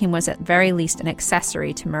means Ibrahim was at very least an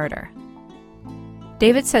accessory to murder.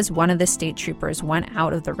 David says one of the state troopers went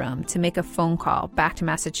out of the room to make a phone call back to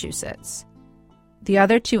Massachusetts. The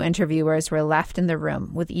other 2 interviewers were left in the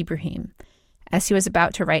room with Ibrahim as he was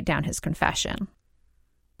about to write down his confession.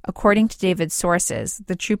 According to David's sources,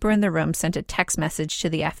 the trooper in the room sent a text message to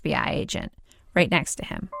the FBI agent right next to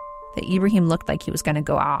him that Ibrahim looked like he was going to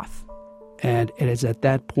go off. And it is at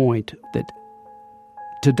that point that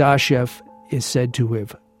Tadashev is said to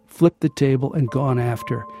have flipped the table and gone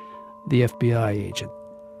after the FBI agent.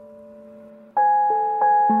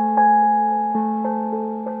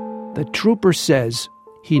 The trooper says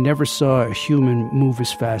he never saw a human move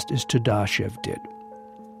as fast as Tadashev did.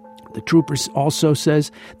 The trooper also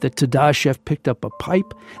says that Tadashev picked up a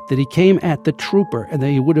pipe, that he came at the trooper, and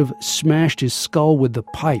that he would have smashed his skull with the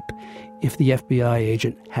pipe if the FBI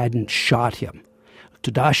agent hadn't shot him.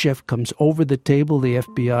 Tadashev comes over the table, the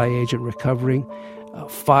FBI agent recovering,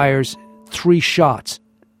 fires 3 shots.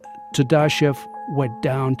 Tadashev went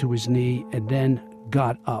down to his knee and then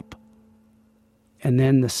got up. And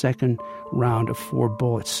then the second round of 4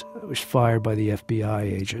 bullets was fired by the FBI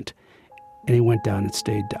agent, and he went down and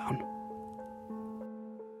stayed down.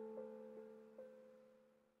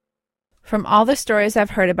 From all the stories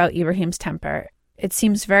I've heard about Ibrahim's temper, it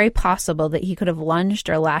seems very possible that he could have lunged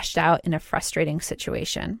or lashed out in a frustrating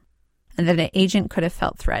situation, and that an agent could have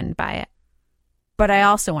felt threatened by it. But I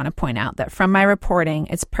also want to point out that from my reporting,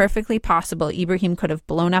 it's perfectly possible Ibrahim could have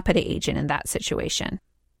blown up at an agent in that situation,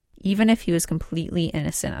 even if he was completely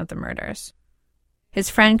innocent of the murders. His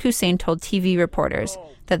friend Hussein told TV reporters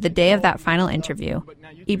that the day of that final interview,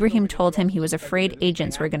 Ibrahim told him he was afraid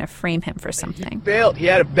agents were going to frame him for something. He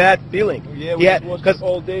had a bad feeling. Yeah, we was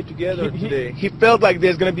all day together today. He felt like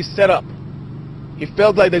there's going to be set up. He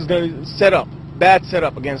felt like there's going to be bad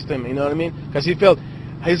setup against him, you know what I mean? Because he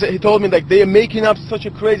told me like they're making up such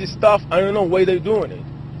a crazy stuff. I don't know why they're doing it.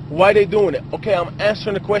 Why they doing it? Okay, I'm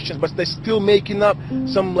answering the questions, but they're still making up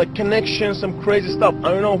some like connections, some crazy stuff. I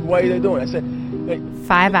don't know why they're doing it. I said,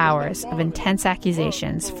 5 hours of intense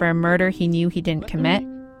accusations for a murder he knew he didn't commit.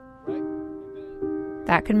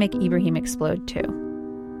 That could make Ibrahim explode too.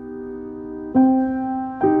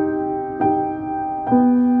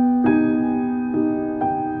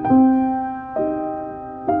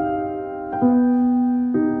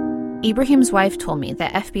 Ibrahim's wife told me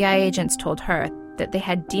that FBI agents told her that they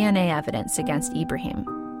had DNA evidence against Ibrahim.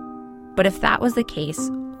 But if that was the case,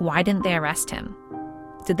 why didn't they arrest him?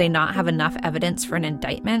 Did they not have enough evidence for an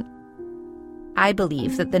indictment? I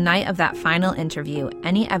believe that the night of that final interview,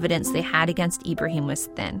 any evidence they had against Ibrahim was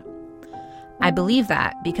thin. I believe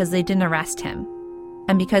that because they didn't arrest him,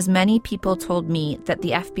 and because many people told me that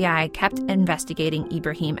the FBI kept investigating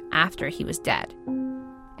Ibrahim after he was dead.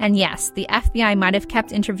 And yes, the FBI might have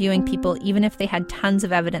kept interviewing people even if they had tons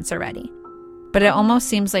of evidence already. But it almost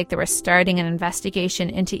seems like they were starting an investigation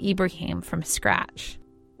into Ibrahim from scratch.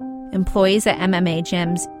 Employees at MMA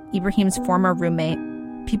gyms, Ibrahim's former roommate,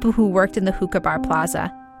 people who worked in the hookah bar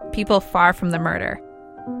plaza, people far from the murder.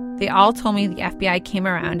 They all told me the FBI came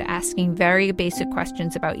around asking very basic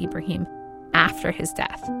questions about Ibrahim after his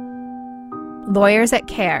death. Lawyers at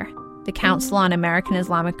CAIR, the Council on American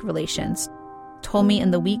Islamic Relations, told me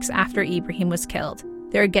in the weeks after Ibrahim was killed,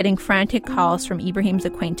 they were getting frantic calls from Ibrahim's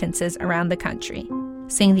acquaintances around the country,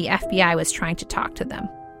 saying the FBI was trying to talk to them.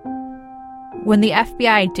 When the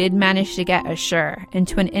FBI did manage to get Ashur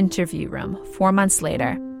into an interview room 4 months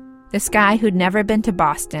later, this guy who'd never been to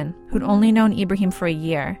Boston, who'd only known Ibrahim for a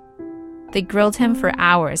year, they grilled him for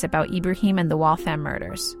hours about Ibrahim and the Waltham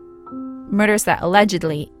murders. Murders that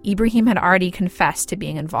allegedly Ibrahim had already confessed to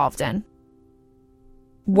being involved in.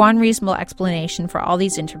 One reasonable explanation for all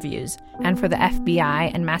these interviews, and for the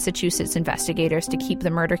FBI and Massachusetts investigators to keep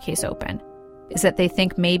the murder case open, is that they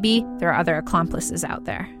think maybe there are other accomplices out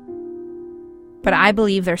there. But I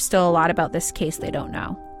believe there's still a lot about this case they don't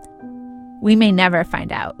know. We may never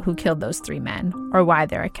find out who killed those 3 men, or why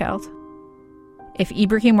they were killed. If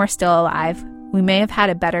Ibrahim were still alive, we may have had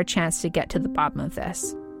a better chance to get to the bottom of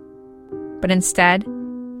this. But instead,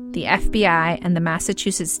 the FBI and the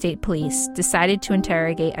Massachusetts State Police decided to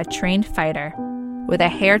interrogate a trained fighter with a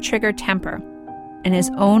hair-trigger temper in his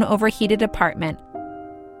own overheated apartment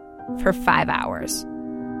for 5 hours.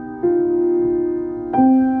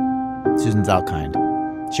 Susan Zalkind.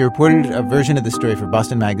 She reported a version of the story for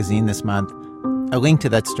Boston Magazine this month. A link to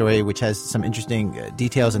that story, which has some interesting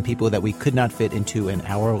details and people that we could not fit into an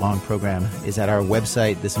hour-long program, is at our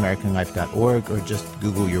website, thisamericanlife.org, or just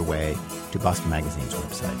Google your way to Boston Magazine's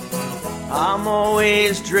website. I'm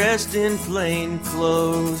always dressed in plain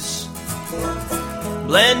clothes,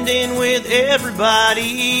 blending with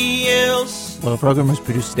everybody else. Well, the program was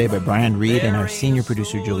produced today by Brian Reed and our senior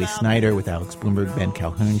producer, Julie Snyder, with Alex Bloomberg, Ben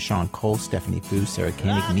Calhoun, Sean Cole, Stephanie Fu, Sarah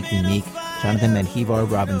Koenig, Nikki Meek, Jonathan Menjivar,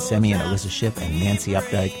 Robin Semi, and Alyssa Shipp, and Nancy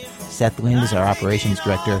Updike. Seth Lind is our operations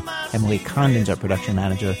director. Emily Condon's our production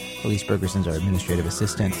manager. Elise Bergerson's our administrative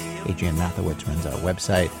assistant. Adrian Mathowitz runs our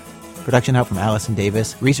website. Production help from Allison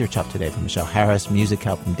Davis. Research help today from Michelle Harris. Music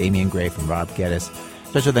help from Damian Gray from Rob Geddes.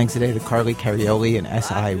 Special thanks today to Carly Carioli and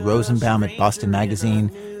S.I. Rosenbaum at Boston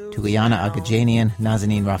Magazine, to Liana Agajanian,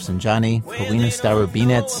 Nazanin Rafsanjani, Polina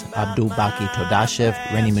Starobinets, Abdul Baki Todashev,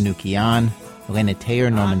 Reni Manoukian, Elena Taylor,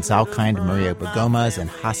 Norman Zalkind, Maria Bergomas, and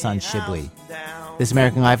Hassan Shibli. This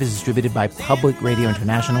American Life is distributed by Public Radio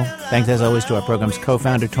International. Thanks, as always, to our program's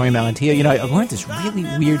co-founder, Tori Malantillo. You know, I learned this really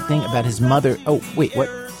weird thing about his mother. Oh, wait,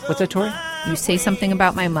 what's that, Tori? You say something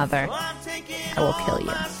about my mother, I will kill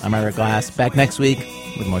you. I'm Eric Glass, back next week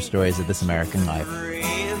with more stories of This American Life.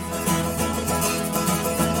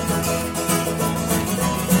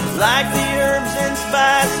 Like the herbs and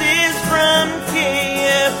spices from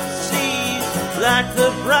KFC, like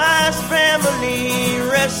the Price family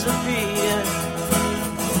recipe,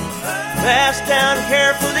 passed down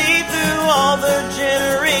carefully through all the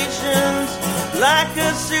generations, like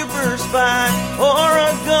a super spy or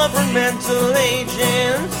a governmental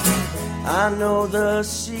agent. I know the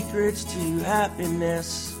secrets to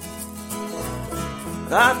happiness,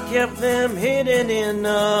 I've kept them hidden in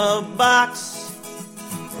a box.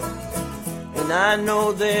 And I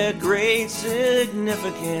know their great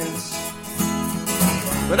significance,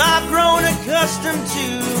 but I've grown accustomed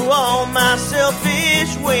to all my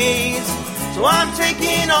selfish ways, so I'm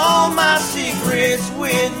taking all my secrets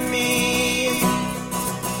with me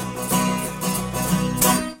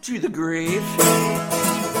to the grave.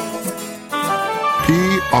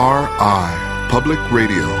 PRI, Public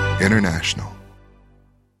Radio International.